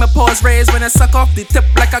 Make my paws raise when I suck off the tip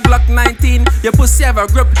like a Glock 19. Your pussy have a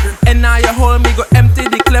grip, and now you hold me, go empty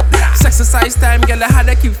the clip. Sexercise time, girl, I had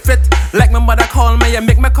to keep fit. Like my mother call me, you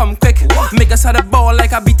make me come quick. Make us had a ball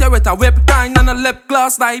like I beat her with a whip. Kind on a lip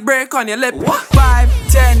gloss, like break on your lip.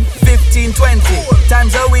 5, 10, 15, 20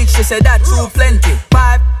 times a week, she said that too plenty.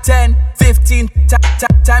 5, 10, 15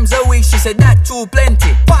 times a week, she said that too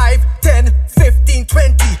plenty. 5, 10, 15,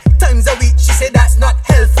 20 times a week, she said that's not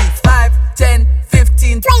healthy. 5, 10,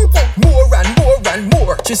 15, 20 more and more and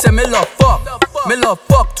more. She said me love fuck, me love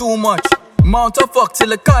fuck too much. Mount a fuck till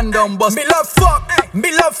the condom bust. Me love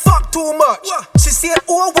fuck too much. She said,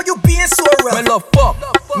 oh, why you being so rough?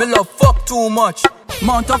 Me love fuck too much.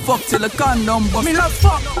 Mount a fuck till the condom bust. Me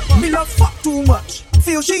love fuck too much.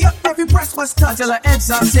 Feel she up every breast was touch. Till her heads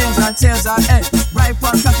are tails and tails are head. Right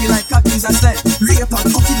on cocky like cockies are sled. Rape on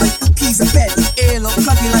cocky like cookies a bed. Ale up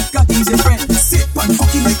cocky like cockies a friend. Sip on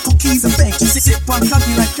cocky like cookies a bench. Sip on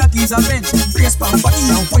cocky like cockies a bench. Brace on body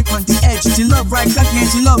and point on the edge. She love right cocky and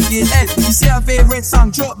she love get head. She say her favorite song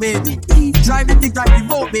drop baby. Drive the dick like the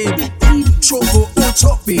boat baby. Choco or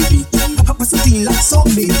chop baby. Her pussy feel like salt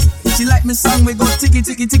baby. She like me song we go ticky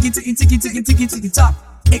ticky ticky ticky ticky ticky ticky ticky top.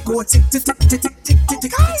 It go tick tick tick tick tick tick tick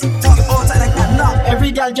tick tick all time like that now.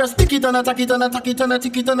 Every girl just tick it on a, tack it on a, tack it on a,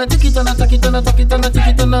 tick it on a, tick it on a, tack it on a, tack it on a, tick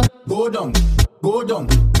it on a. Go down, go down,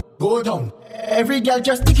 go down. Every girl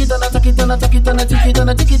just tick it on a, tack it on a, tack it on a, tick it on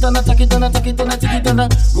a, tick it on a, tack it on a, tack it on a, tick it on a.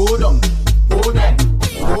 Go down, go down,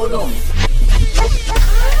 go down.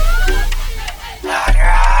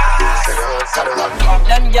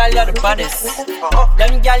 Them gyal ya the baddest.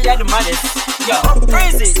 Them gyal ya the maddest. Yo,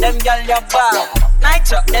 crazy. Them gyal ya bad.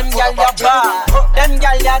 Nitro. Them gyal ya bad. Them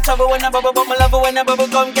gyal ya trouble when I bubble, but my love when I bubble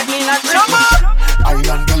come get me in a trouble.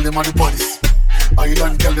 Island girl them are the baddest.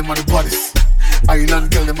 Island girl them are the baddest.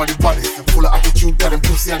 Island girl them are the baddest. Them full of attitude, got them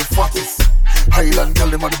pussy and the fattest. Highland girl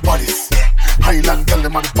them are the baddest. Highland girl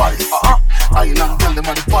them are the baddest. Highland girl them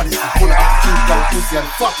are the baddest. Them full of attitude, got them pussy and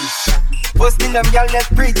the fattest. Posting them gyal that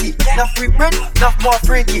pretty. Enough free bread, enough more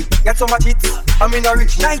freaky. Got so much hits, I'm in a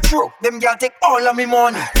rich nitro. Them gyal take all of me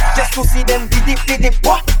money just to see them dip,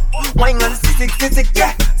 what? Wine and sick,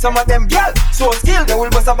 yeah. Some of them gyal so skilled, they will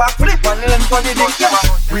bust a back flip and learn for the dick, yeah.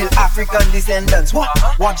 Real African descendants, what?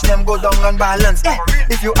 Watch them go down and balance, yeah.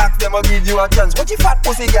 If you ask them, I'll give you a chance. What you fat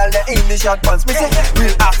pussy gyal, the English short pants. Me say,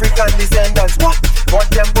 real African descendants, what? Watch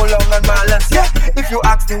them go down and balance, yeah. If you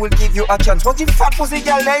ask, they will give you a chance. What you fat pussy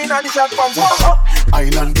gyal, the English short pants.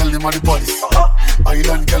 Island girl them are the baddest.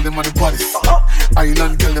 Island girl them are the baddest.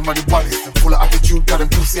 Island girl them are the baddest. Them full of attitude, got them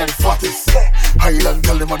pussy and the fattest. Highland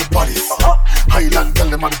girl them are the baddest. Highland girl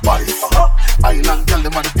them are the baddest. Island girl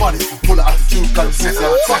them are the baddest. Them full of attitude, got them pussy and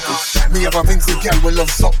the fattest. Me have a Vincent girl we love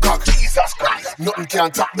suck cock. Jesus Christ. Nothing can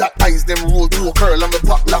top that. Eyes them roll to a curl on the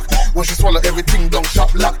pop lock. When she swallow everything down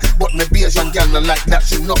shop lock. But me Bayesian girl not like that.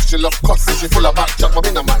 She knows she love cuts and she full of back chat. But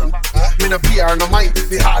me no mind. Me no PR no mind.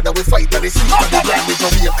 The harder we fight, the sweeter the brand. Me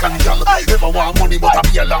Jamaican girl. Never want money, but I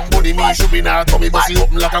be a long body. Me should be now tummy, but she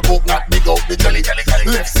open like a coconut. Big out the jelly.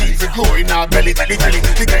 Left seat for glory now belly. The guy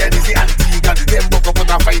is the Antigua. Them buck up and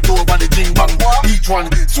a fight over the jing bang. Each one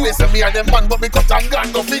swears to me and them man, but me cut and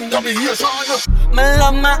gang no finger me here, Sean. Me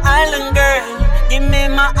love my island girl. Give me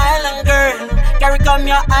my island girl. Carry come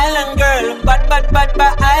your island girl. Bad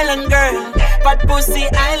island girl. Bad pussy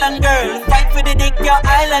island girl. Fight for the dick your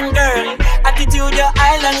island girl. Attitude your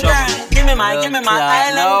island girl. Give me my island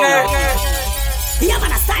girl. Yeah,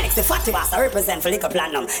 man, a stylix, the fatty boss, I represent for liquor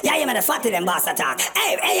platinum. Yeah, man, the fatty them boss attack.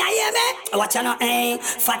 Hey, you hear me? Watch out, hey,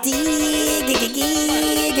 fatty,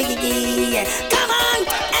 yeah. Come on,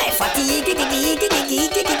 hey, fatty,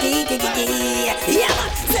 yeah, man.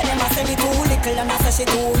 Say them a say me too little and I say she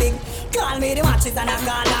too big. Call me the matches and I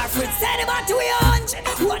call her fruit. Say them a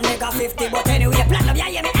 200, one nigga 50, but anyway, platinum, yeah,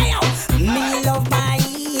 hear me? Hey, yo, me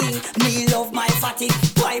love my fatty.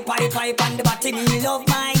 Pipe on the body, me love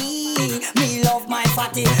my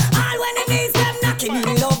fatty. All when the knees them knocking, me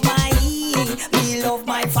love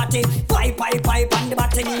my fatty. Pipe on the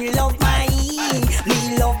body, me love my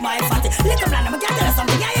fatty. Little plan, I'ma get there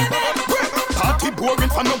something, yeah, man. Party boring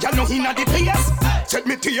for no girl, no inna the place. Set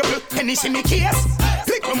me table, penny see me case.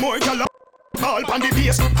 Pick me more girl. All on the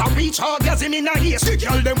base, I reach orgasm in a haste. The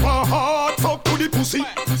girl them want hard fuck to the pussy.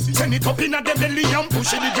 Send it up in a the belly and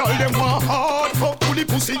push it. The girl them want hard fuck to the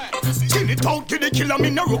pussy. Send it out to the killer,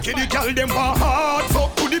 me no rookie. The girl them want hard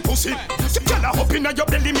fuck to the pussy. The girl a up in a your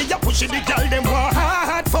belly, me a push it. The girl them want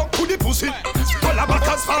hard fuck to the pussy. Pull a back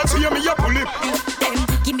as far as you me a pull it.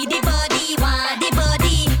 Give me the body, want the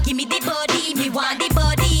body. Give me the body, me want the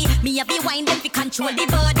body. Me have the wine, them fi control the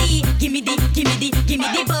body. Give me the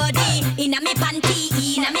body. Inna me panty.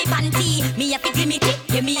 Me have the glimity,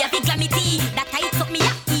 yeah, me have the glamity. That tight up me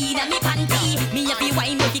up inna me panty. Me have the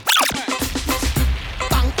wine with the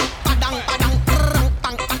bang, badang, badang, bang,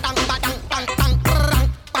 badang, badang, bang, bang,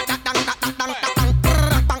 badang, badang,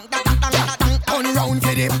 badang, badang, on round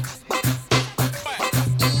for the back.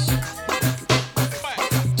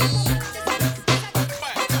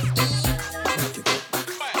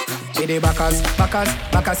 The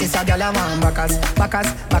Bacchus is a gala man,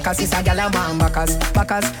 Bacchus is a gala man,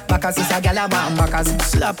 Bacchus is a gala man, Bacchus.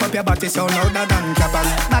 Slap up your body so louder than clappers.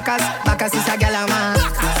 Bacchus is a gala man,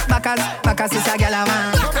 Bacchus is a gala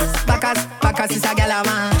man, Bacchus is a gala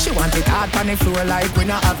man. She want it hard on the floor like we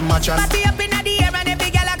not have mattress. Body up inna the air and every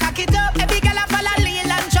gala cock it up, every gala follow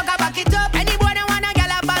lean and chugga back it up. Any boy that want a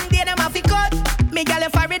gala bang, they them have to cut. Me gala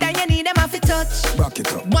forehead and you need them have to touch. Back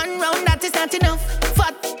it up. One round that is not enough.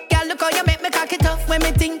 Fat. Look how you make me cock it up. When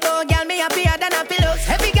me think, oh, girl, me happier than a pillow.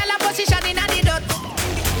 Every girl a position in a the dot. Girl,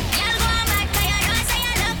 go on back, 'cause you know say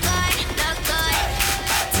you look good.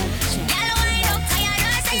 Girl, wind up, 'cause you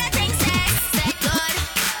know say you think sex good.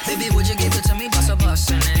 Baby, would you give it to me,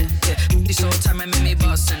 bustin' it? Yeah, this whole time I made me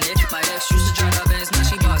bustin' it. My ex used to drive the Benz, now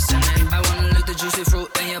she bustin' it. I wanna lick the juicy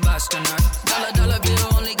fruit and you're bustin' it. Dollar bill,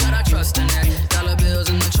 only got our trust in it. Dollar bills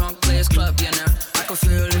in the trunk, players club, you know. I can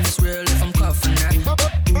feel if it's real if I'm cuffin' it.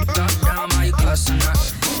 Drop down, how you cussin' that?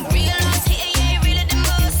 Real lost hit, yeah, realer than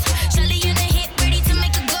most. Surely you the hit, ready to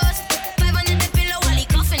make a ghost. 500 the pillow while he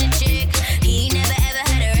cuffin' a chick. He never ever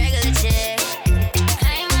had a regular chick.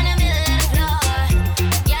 I'm on the middle of the floor.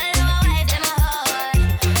 Y'all know my wife, then my heart.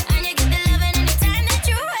 And you get the loving anytime that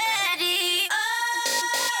you're ready.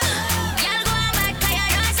 Y'all go on back, 'cause you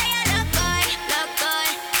know say you look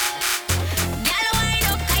good. Y'all wind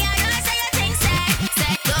up, 'cause you know say you think sex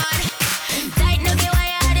good. Tight nookie, why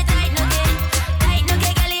you had it tight nookie? Tight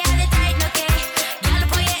nookie, girl, you had it tight nookie. Girl,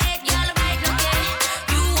 pull your head, girl, right nookie.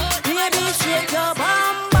 You won't Baby, shake your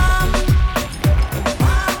bam bam,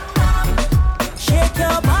 shake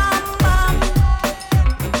your bam bam,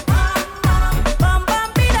 bam bam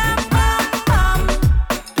bidam bam bam.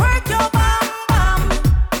 Work your bam bam,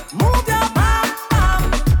 move your bam bam,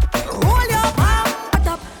 roll your bam. Put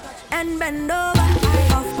up and bend over,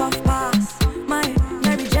 puff pass, my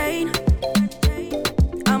Mary Jane.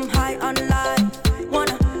 I'm high on life,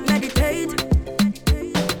 wanna meditate.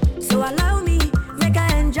 So allow me, make I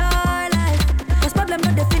enjoy life. Cause problem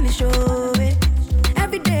not the finish, oh eh.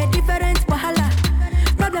 Every day different wahala.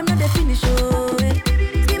 Problem not the finish, oh eh.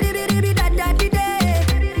 Skibidi-di-di-di-da-da-di-day.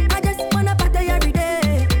 I just wanna party every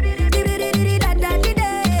day.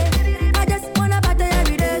 Skibidi-di-di-di-da-da-di-day. I just wanna party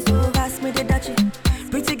every day. So pass me the dutchie.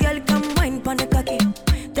 Pretty girl, come wine pon the cocky.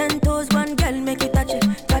 10 toes, one girl, make it touch it,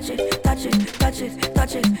 touch it, touch it, touch it,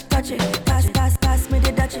 touch it, touch it. Pass me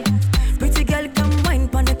the dutchie. Pretty girl.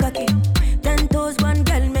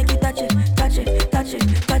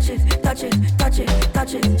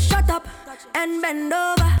 and bend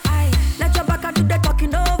over. Aye. Let your back do the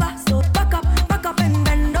talking over. So back up and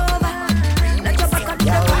bend over. Let your back do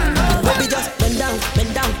the talking over. Baby just bend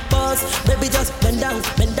down, pause. Baby just bend down,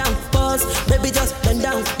 pause. Baby just bend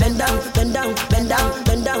down, pause. Baby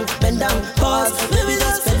just bend down, pause. Baby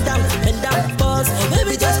just bend down, pause.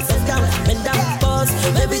 Baby just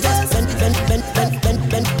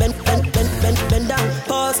bend down,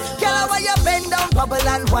 pause. Girl, why you bend down, bubble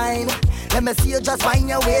and wine? Let me see you just wind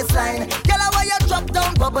your waistline. Girl, why you drop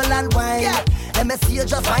down, bubble and wine? Yeah. Let me see you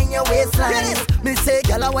just wind your waistline. Yes. Me say,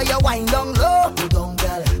 girl, why you wind down low? Go down,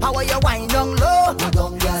 girl. How are you wind down low? Go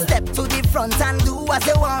down, girl. Step to the front and do what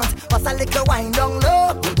you want. Pass a little wind down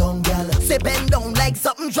low. Go down, girl. Say bend down like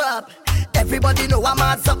something drop. Everybody know I'm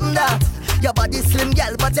at something that. Your body slim,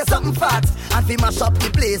 girl, but you're something fat. And we mash up the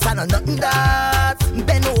place, I know nothing that.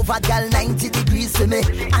 Bend over, girl, 90 degrees for me.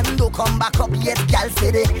 And don't come back up yet, girl,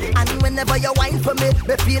 steady. And whenever you whine for me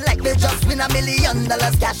feel like me just win $1 million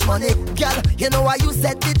cash money. Girl, you know why you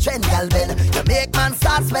set the trend, girl, Ben. You make man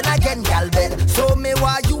start spend again, girl, Ben. Show me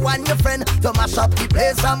why you and your friend to mash up the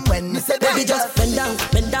place and when. Me say, baby, just bend down,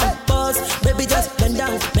 pause. Baby, just bend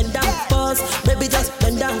down, pause. Baby, just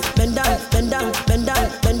bend down, pause. Baby, just bend down, pause.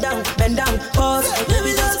 Baby, just bend down, pause.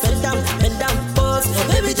 Baby, just bend down, pause.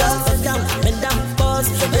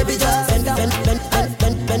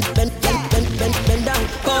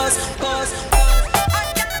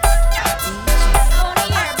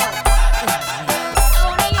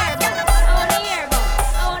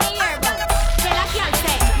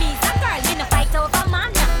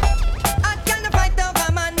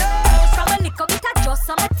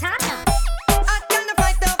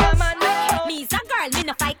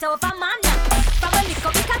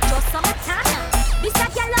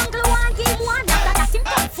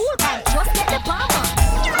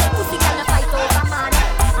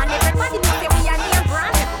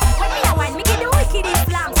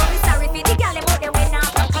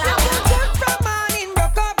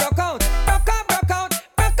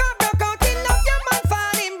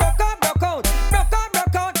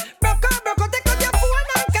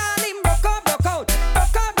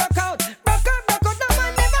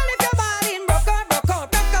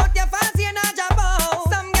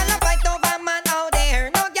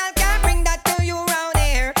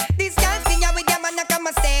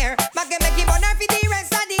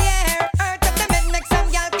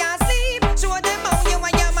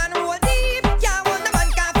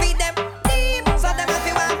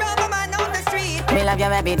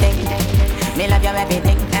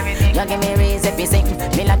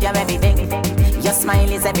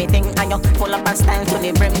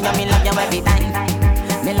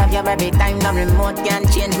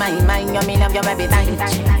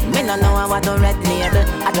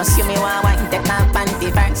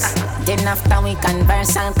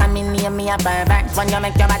 When you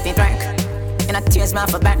make your body twerk, you not tears me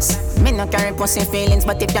for burns. Me no carry pussy feelings,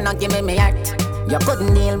 but if you not give me heart, you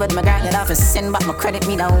couldn't deal with my girl. You'd have to send back my credit,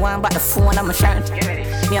 me don't want but the phone on my shirt.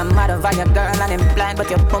 Me a mad over your girl and I'm blind, but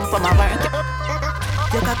you pump for my work.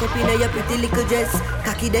 You cock up in your pretty little dress.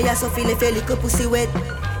 Cocky there so feel a little pussy wet.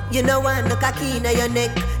 You know want no cocky in your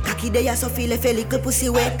neck. Cocky there so feel a little pussy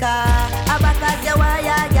wet. Abacas you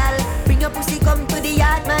wire, girl. Bring your pussy come to the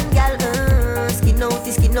yard, man, girl. Skin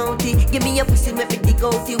outy. Give me your pussy, make me dig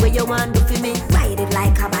out where you want to feel me. Ride it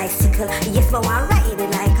like a bicycle. Yes, but I ride it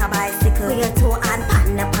like a bicycle. With your toe and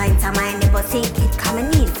pan the pint of my neighbor. Think it come and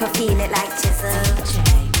need for feel it like chisel.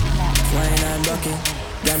 Wine and bucket.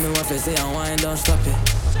 Got me want to say and wine, don't stop it.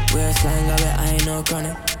 Waistline got me, I ain't no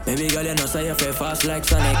chronic. Baby girl, you know say you feel fast like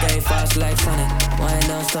Sonic. Hey, fast like Sonic. Wine,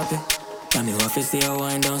 don't stop it. Got me want to say a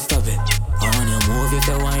wine, don't stop it. I want you move if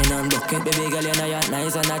you wine and bucket. Baby girl, you know you're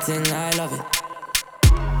nice and that thing, I love it.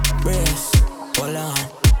 Brace, hold on,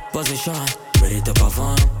 position, ready to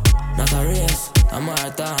perform. Not a race, a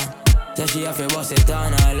marathon. Say she have to bust it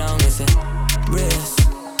down all along. Me say, brace,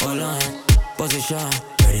 hold on, position,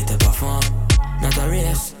 ready to perform. Not a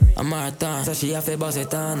race, a marathon. Say she have to bust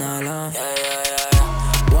it down all along.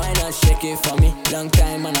 Yeah. Why not shake it for me? Long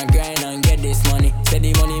time and I grind and get this money. Say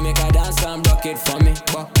the money make her dance and rock it for me.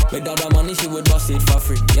 But without the money she would bust it for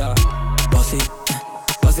free. Yeah, bust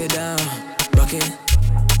it down, rock it.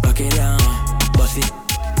 Rock it down, bust it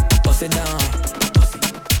down,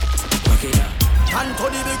 rock it down. Tanto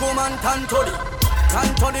di big woman, tanto di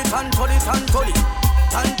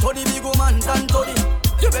big woman, tanto di.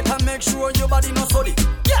 You better make sure your body no sorry.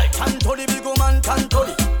 Yeah, tanto di big woman, tanto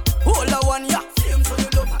di. Hold the one, yeah, same so you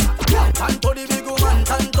look. Yeah, tanto di big woman,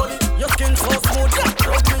 tanto di. Your skin so smooth, yeah,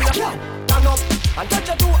 rub me, yeah. Turn up and touch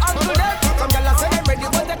your two ankle there. Some gyal a say them ready,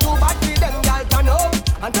 but they too bad for them. Gyal turn up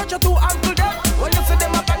and touch your two ankle there. When you see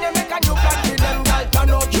them up and you make a new plan.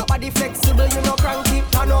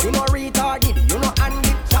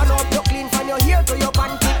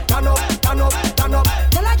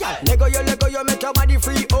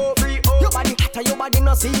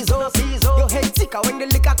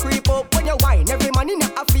 creep up. When you whine, every man in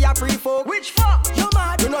a fear free folk. Which fuck? You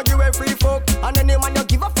mad? You know you a free folk. And any man you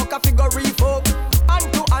give a fuck a figure folk.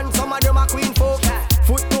 Hand to hand, some of them a queen folk.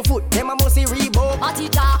 Foot to foot, them a musty Reebok.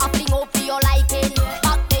 Matija a fling up for your liking.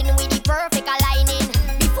 Back then with the perfect aligning.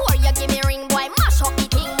 Before you give me ring, boy, mash up the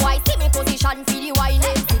thing, boy. See me position for the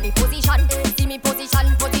whining. See me position, see me position.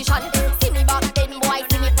 See me back then, boy,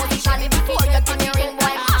 see me position. Before you give me ring,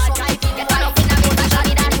 boy, mash up the thing, boy. See me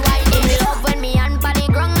position for the whining. Him love when me hand pan the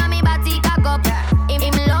ground and me body cock up.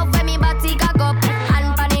 Him love when me body cock up.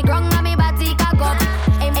 Hand pan the ground and me body cock up.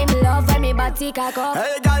 Him love when me body cock up.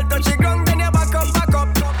 Hey, girl, touch the ground, then you back up.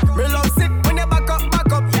 Me love sick when you back up.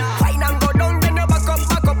 Wine and go down, then you back up.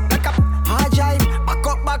 Back up, hard drive,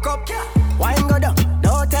 back up. Wine go down,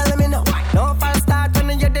 don't tell me no. No false start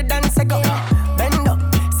when you the dance go. Bend up,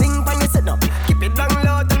 sing pan you sit up. Keep it down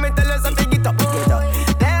low, tell you something, get up.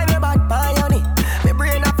 Tell me about pioneer. Me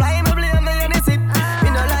brain a fly, me blame me on the sip. Me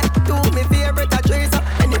no like to me favorite a trace up.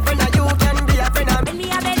 Any friend of you can be a friend of me.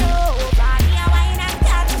 Me a bend over, me a wine and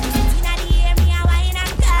cut. Inna the air, me a wine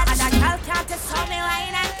and cut. And that girl can't tell me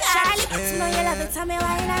wine and cut. Charlie, you know you love it, tell me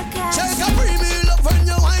wine and cut. Shake a premium love when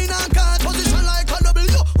you wine and cut. Position like a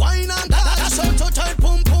W, wine and cut. That's how to tight,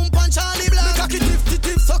 pum pum punch Charlie Black. Me cocky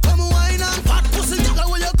tip, so come wine and fat pussy. Tell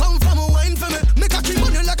where you come from, wine for me. Me cocky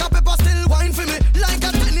money like a pepper, still wine for me. Like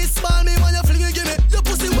a tennis ball, me when you fling it, give me. Your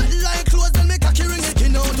pussy wet like clothes, then me cocky ring it.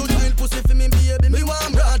 Skin out to tight pussy for me, baby. Me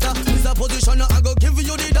want brother. This a position, I go give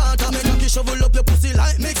you the data. Me cocky shovel up your pussy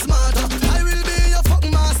like mix smarter. I will be your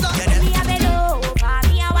fucking master. Me a bend over,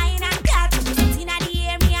 me a wine and cut. Inna the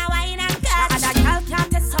air, me a wine and cut. And that girl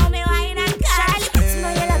can't tell me wine and cut. Charlie, you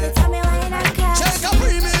know you love it, tell me wine and cut. Shake a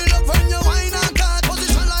premium love when you wine and cut.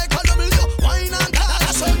 Position like a W, wine and cut.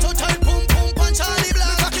 That's how to tight, pum pum punch Charlie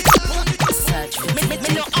Black. Me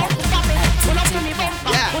no out to pop it. Pull up to me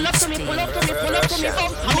bumper. Pull up to me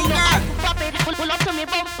bumper. Me no out to pop it. Pull up to me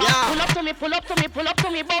bumper. Pull up to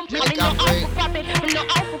me bumper. Me no out to pop it. Me no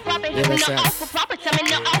out to pop it. Me no out to pop it. Me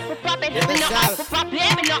no out to pop it. Me no out to pop it.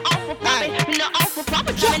 Me no out to pop it. Me no out to pop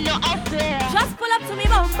it. Me no out there. Just pull up to me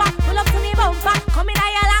bumper. Pull up to me bumper. Come in a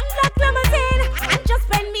long black limousine and just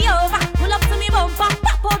bend me over. Pull up to me bumper.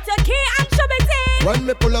 Pop out your key and shove it in. When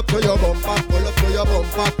me pull up to your bumper,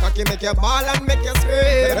 cocky make you ball and make you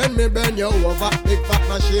scream. When me bend you over, big fat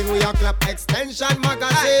machine with your clap extension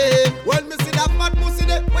magazine. When me see that fat pussy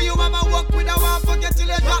there, where you mama walk with a one forget till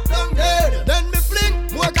you drop down dead. Then me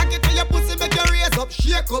fling more cocky to your pussy, make you raise up,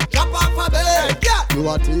 shake up, drop off a bed. Yeah, you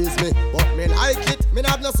a tease me, but me like it. Me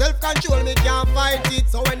have no self-control, me can't fight it.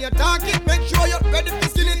 So when you talk it, make sure you're ready to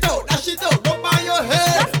skin it out, dash it out, go by your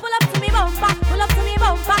head. Just pull up to me bumper, pull up to me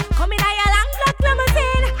bumper. Come in a long black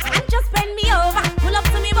limousine and just bend me over. Pull up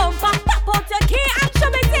to me bumper, pop out your key and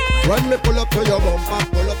shove it in. When me pull up to your bumper,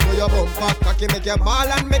 cocky make you ball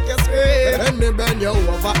and make you scream. When me bend you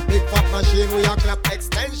over, big fat machine with your clap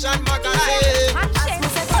extension magazine. As me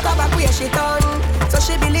say fuck up where she done, so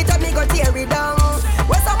she build it up, me go tear it down.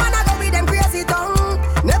 Where someone a go with them crazy tongue.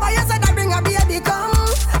 Never you said I bring a baby come.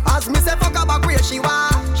 As me say fuck up where she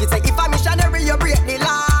want, she say if a missionary you break the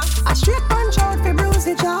law. A straight punch out for bruise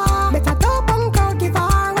the jaw. Better top punk out, give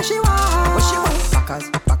her what she want. What she want? Backers.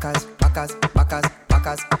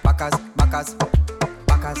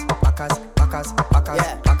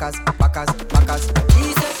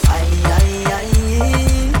 Jesus, I,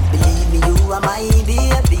 believe me, you are my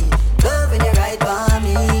baby. Loving you right for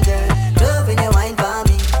me, girl. Loving you wine for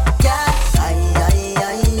me. Yeah, I,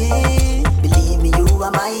 believe me, you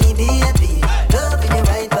are my baby. Loving you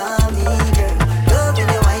right for me, girl. Loving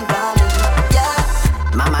you wine for me.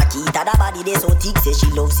 Yeah. Mama Kita, that body they so thick, say she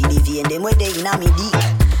loves CDV and them way they inna me dick.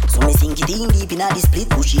 So me sink it in deep inna the split,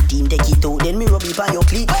 push it in, take it out, then me rub it on your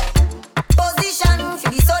clit. Position for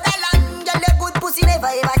the soda land, girl the good pussy never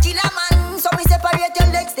ever kill a man. So me separate your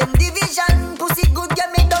legs, them division. Pussy good, girl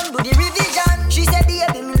me done do the revision. She say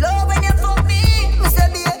baby me love when you fuck me. Me say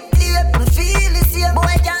baby me feel the same.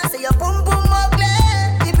 Boy can't say your pum pum ugly.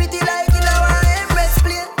 You pretty like you know I embrace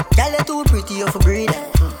play. Girl you too pretty you for breed.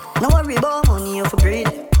 No worry about money you for breed.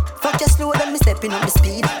 Fuck you slow, then me stepping up the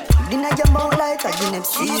speed. Dinner your mouth like a Guinness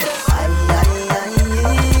seed. I,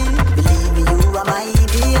 believe me, you are my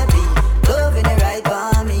baby. Loving it right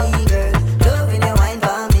for me, girl. Loving it wine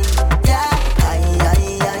for me. Yeah, I,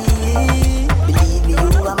 believe me, you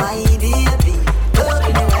are my baby.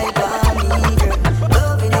 Loving it right for me, girl.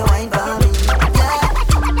 Loving it wine for me. Yeah.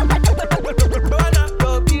 Joanna, go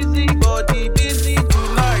busy, body busy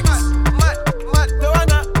tonight. Mad,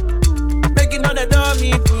 Joanna, making all the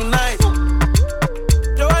dummy tonight.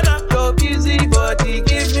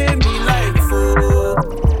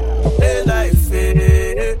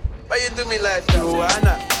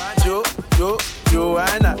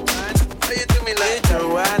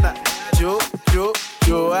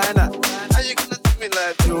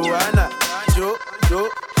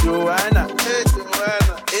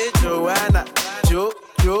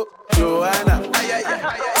 Joanna.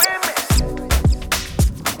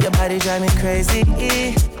 Your body drive me crazy.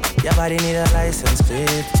 Your body need a license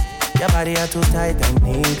plate. Your body are too tight and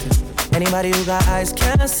neat. Anybody who got eyes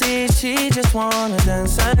can't see. She just wanna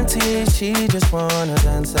dance and tease. She just wanna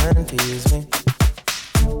dance and tease me.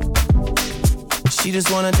 She just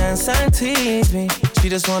wanna dance and tease me. She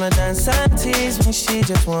just wanna dance and tease me. She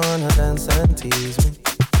just wanna dance and tease me.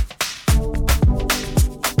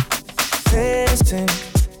 Listen,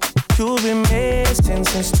 you've been missing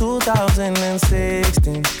since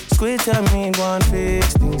 2016. Squid tell me one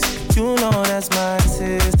fix things. You know that's my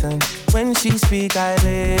assistant. When she speak, I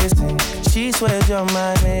listen. She swears you're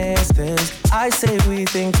my mistress. I say we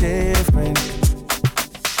think different.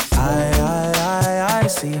 I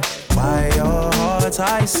see why your heart's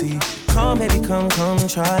icy. Come, baby, come,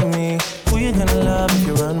 try me. Who you gonna love if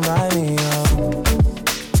you run by me? Oh.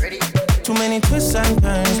 Too many twists and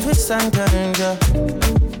turns, yeah.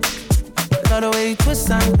 Love the way you twist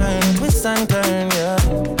and turn, yeah.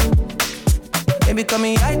 Baby, call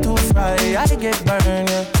me eye too fry, I get burned,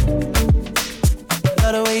 yeah.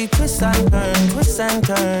 Love the way you twist and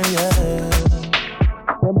turn, yeah.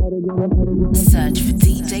 Search for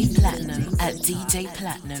DJ Platinum at DJ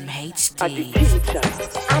Platinum HD.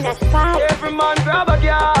 And a spot. Every man grab a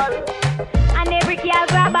girl, and every girl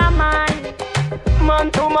grab a man.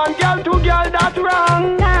 Man to man, girl to girl, that's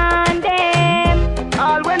wrong. Tandem.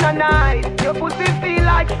 All when a night, your pussy feel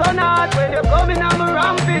like sun hot when you're coming on my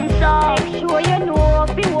ramping shot. Make sure you know,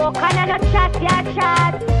 be walking and a chat, yeah,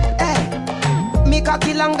 chat. Hey, me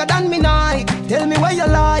cocky longer than me night. Tell me where you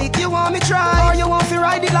like, you want me try, or you want to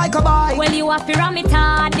ride it like a bike. Well, you have to ram it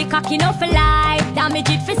hard, the cocky no for life. Damage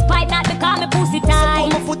it for spite, not because me pussy tight. So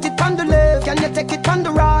put my foot it on the left, can you take it on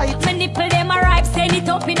the right? My nipple them a ripe, send it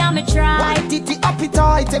up in a me try. White titty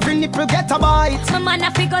appetite, every nipple get a bite. My man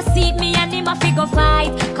a figure seat me and him a figure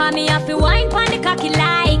fight. Call me have to wine pon the cocky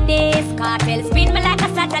like this. Cartel spin me like a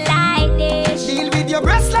satellite dish. Deal with your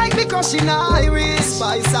breast like because she Irish.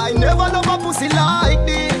 Spice, I never love a pussy like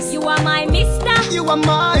this. You are my mister, you are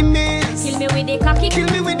my miss. Kill me with the cocky, kill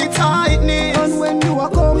me with the tightness. And when you are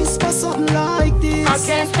go whisper something like this, I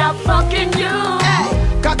can't stop fucking you. Hey,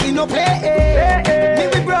 cocky no play, me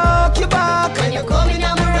we broke your back when you're coming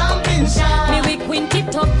on my ramping shot. Me we quint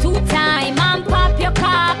it up 2 times and pop your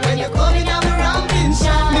cock when you're coming on my ramping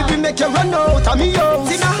shot. Me we make you run out of me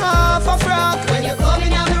out in a half a frock when you're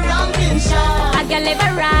coming on my ramping shot. I can live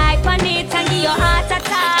a ride on it and give your heart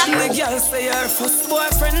attack. The girl say her first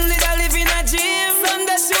boyfriend did a live in a gym.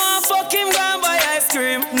 Sunday she want fuck him, go and buy ice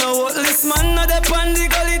cream. No this man not up on the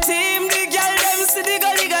gully team. The girl them see the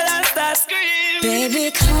gully girl and start scream.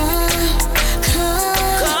 Baby, come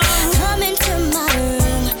into my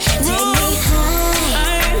room. Take me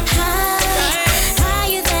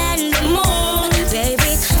higher than the moon.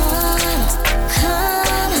 Baby,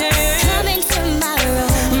 come into my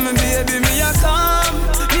room. Baby, me a come.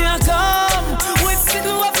 We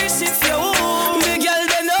sitting what we shit for you. The girl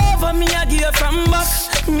bend over, me a give from back.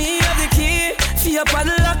 Me have the key for your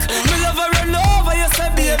padlock. Me love her run over, you say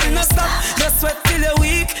baby no stop. Just sweat till you're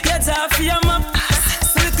weak, you jaw for your map.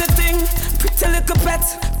 Little thing, pretty little pet.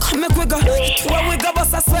 Come make we go, where we go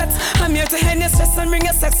bust a sweat. I'm here to end your stress and bring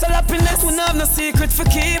your sexual happiness. We don't have no secret for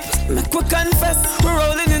keep. Make we confess, we're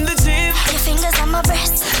rolling in the Jeep. Your fingers on my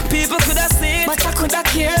breast. People could have seen, but I could have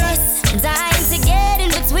cared less. Dying to get in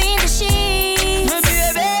between the sheets. My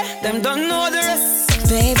baby, them don't know the rest.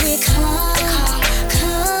 Baby, come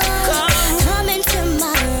into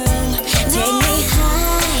my room. Take me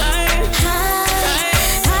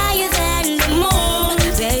higher than the moon.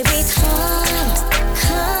 Baby, come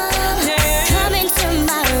into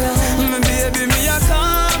my room. My baby, me a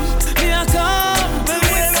come.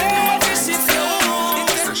 Baby, she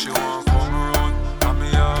say she want come around, and me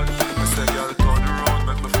hard. Me say girl turn around,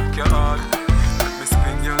 make me fuck your hard. Let me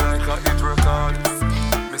spin you like a hit record.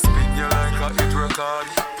 Me spin you like a hit record.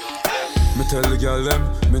 Me tell the girl them,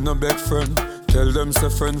 me no beg friend. Tell them say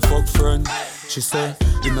friend fuck friend. She say,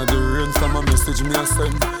 inna the rain from a message me a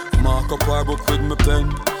send. Mark up her book with me pen.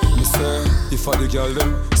 Me say, if I the girl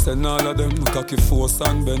them, send all of them. Cocky force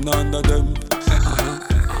and bend under them.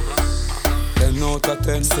 10 out of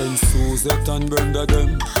 10, send Suzette and Brenda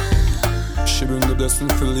them. She bring the blessing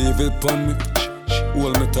to leave it pon me.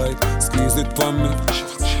 Hold me tight, squeeze it pon me.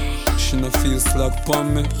 She no feel slack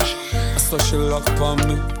pon me. So she lock pon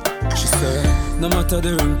me. She say, no matter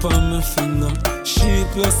the ring pon my finger. She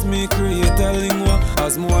plus me create a lingua.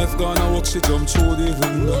 As my wife gonna walk, she jump through the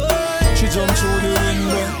window. She jump through the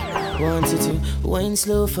window. Want you to wine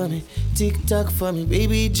slow for me, tick tock for me,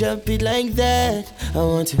 baby jump it like that. I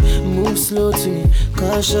want you to move slow to me,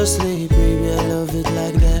 cautiously, baby I love it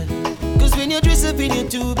like that. In your dress up in your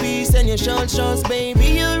two-piece and your short shorts,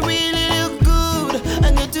 baby, you really look good.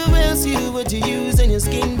 I got to ask you what you use on your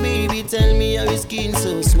skin, baby. Tell me how your skin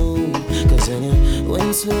so smooth. Cause when you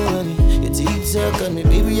went slow on me, your teeth suck on me,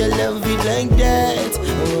 baby, I love it like that.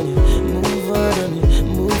 And when you move hard on me,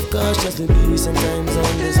 move cautiously, baby, sometimes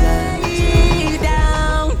on this line.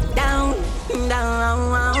 Down, down,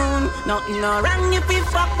 down. Nothing no wrong if you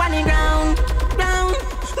fuck on the ground. Ground,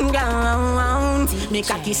 ground. Me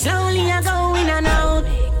cocky slowly I go in and out.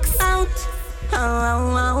 Out,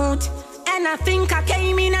 out. And I think I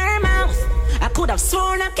came in her mouth. I could have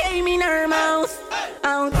sworn I came in her mouth.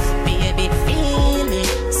 Out, baby, feel me,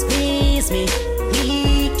 squeeze me.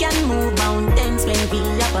 We can move mountains when we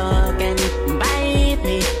are broken. Bite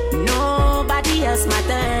me, nobody else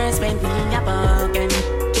matters when we are broken.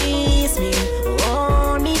 Kiss me,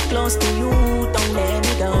 hold me close to you, don't let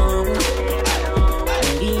me go.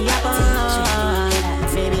 We are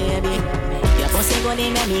broken, baby. Your pussy go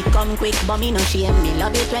in, make me come quick, but me no shame. Me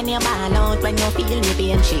love it when you ball out, when you feel me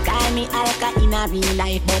pain. She call me Alka in a real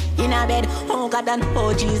life, but in a bed, oh God and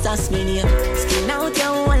oh Jesus, me name. Skin out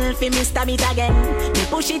your wolf, me stab it again. Me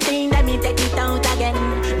push it in, then me take it out again.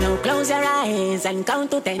 Now close your eyes and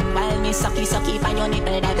count to 10 while me sucky for your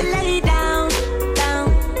nipple. That lay down,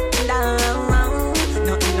 down, down.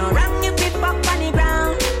 Nothing no wrong if it fuck on the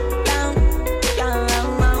ground. Down,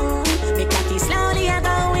 down. Me cocky slowly I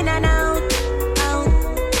go in and out.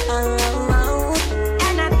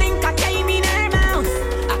 And I think I came in her mouth.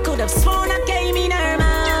 I could have sworn I came in her mouth.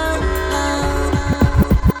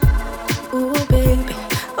 Ooh, baby,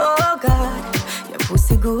 oh God, your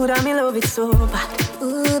pussy good and me love it so bad.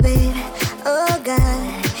 Ooh, baby, oh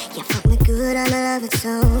God, you fuck me good and I love it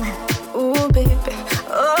so bad. Ooh, baby,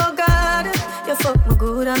 oh God, you fuck me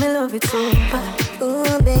good and me love it so bad.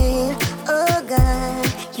 Ooh, baby, oh God,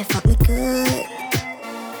 you fuck me good.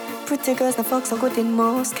 Pretty girls, the fuck so good in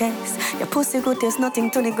most cases. Your pussy good, there's nothing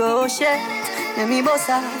to negotiate. Let me bust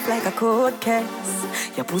off like a cold case.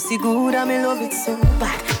 Your pussy good, and me love it so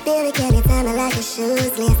bad. Baby, can you tell me like a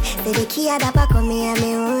shoes list? Say the key at the back of me and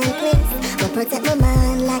me own place. But protect my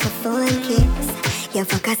mind like a phone kiss. You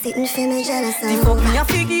fuck a sitting for me jealous of. You fuck me a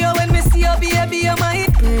figure when me see you, baby, you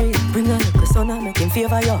might pray. Bring a little son and make him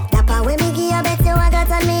favor you. That part when me give you bet you I got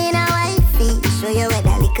on me in a wifey. Show you what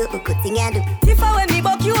that little thing I do. If I when me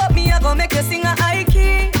buck you up, me I go make you sing a high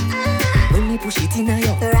key. When me push it in a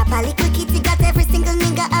you. Rap a little kitty got every single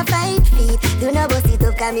nigga a 5 feet. Do no bust it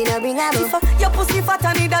up, cause me no bring a boo. Your pussy fat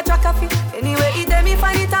and need a track of it. Anyway, it me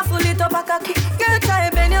find it and full it up a cocky. Girl, try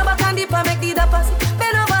bend your back and dip and make the dappers.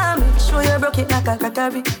 Bend over me, show you broke it like a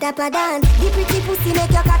cattery. Dapper Dan, the pretty pussy make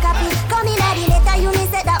your cock happy. Come in at the letter, you me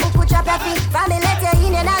said that who put trap your feet. From me let you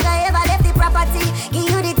in, you never ever left the property. Give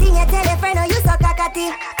you the thing, you tell a friend, or you so cockatty.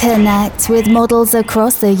 Connect with models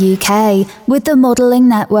across the UK with the Modelling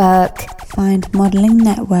Network. Find Modelling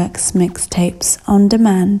Network's mixtapes on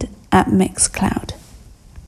demand at Mixcloud.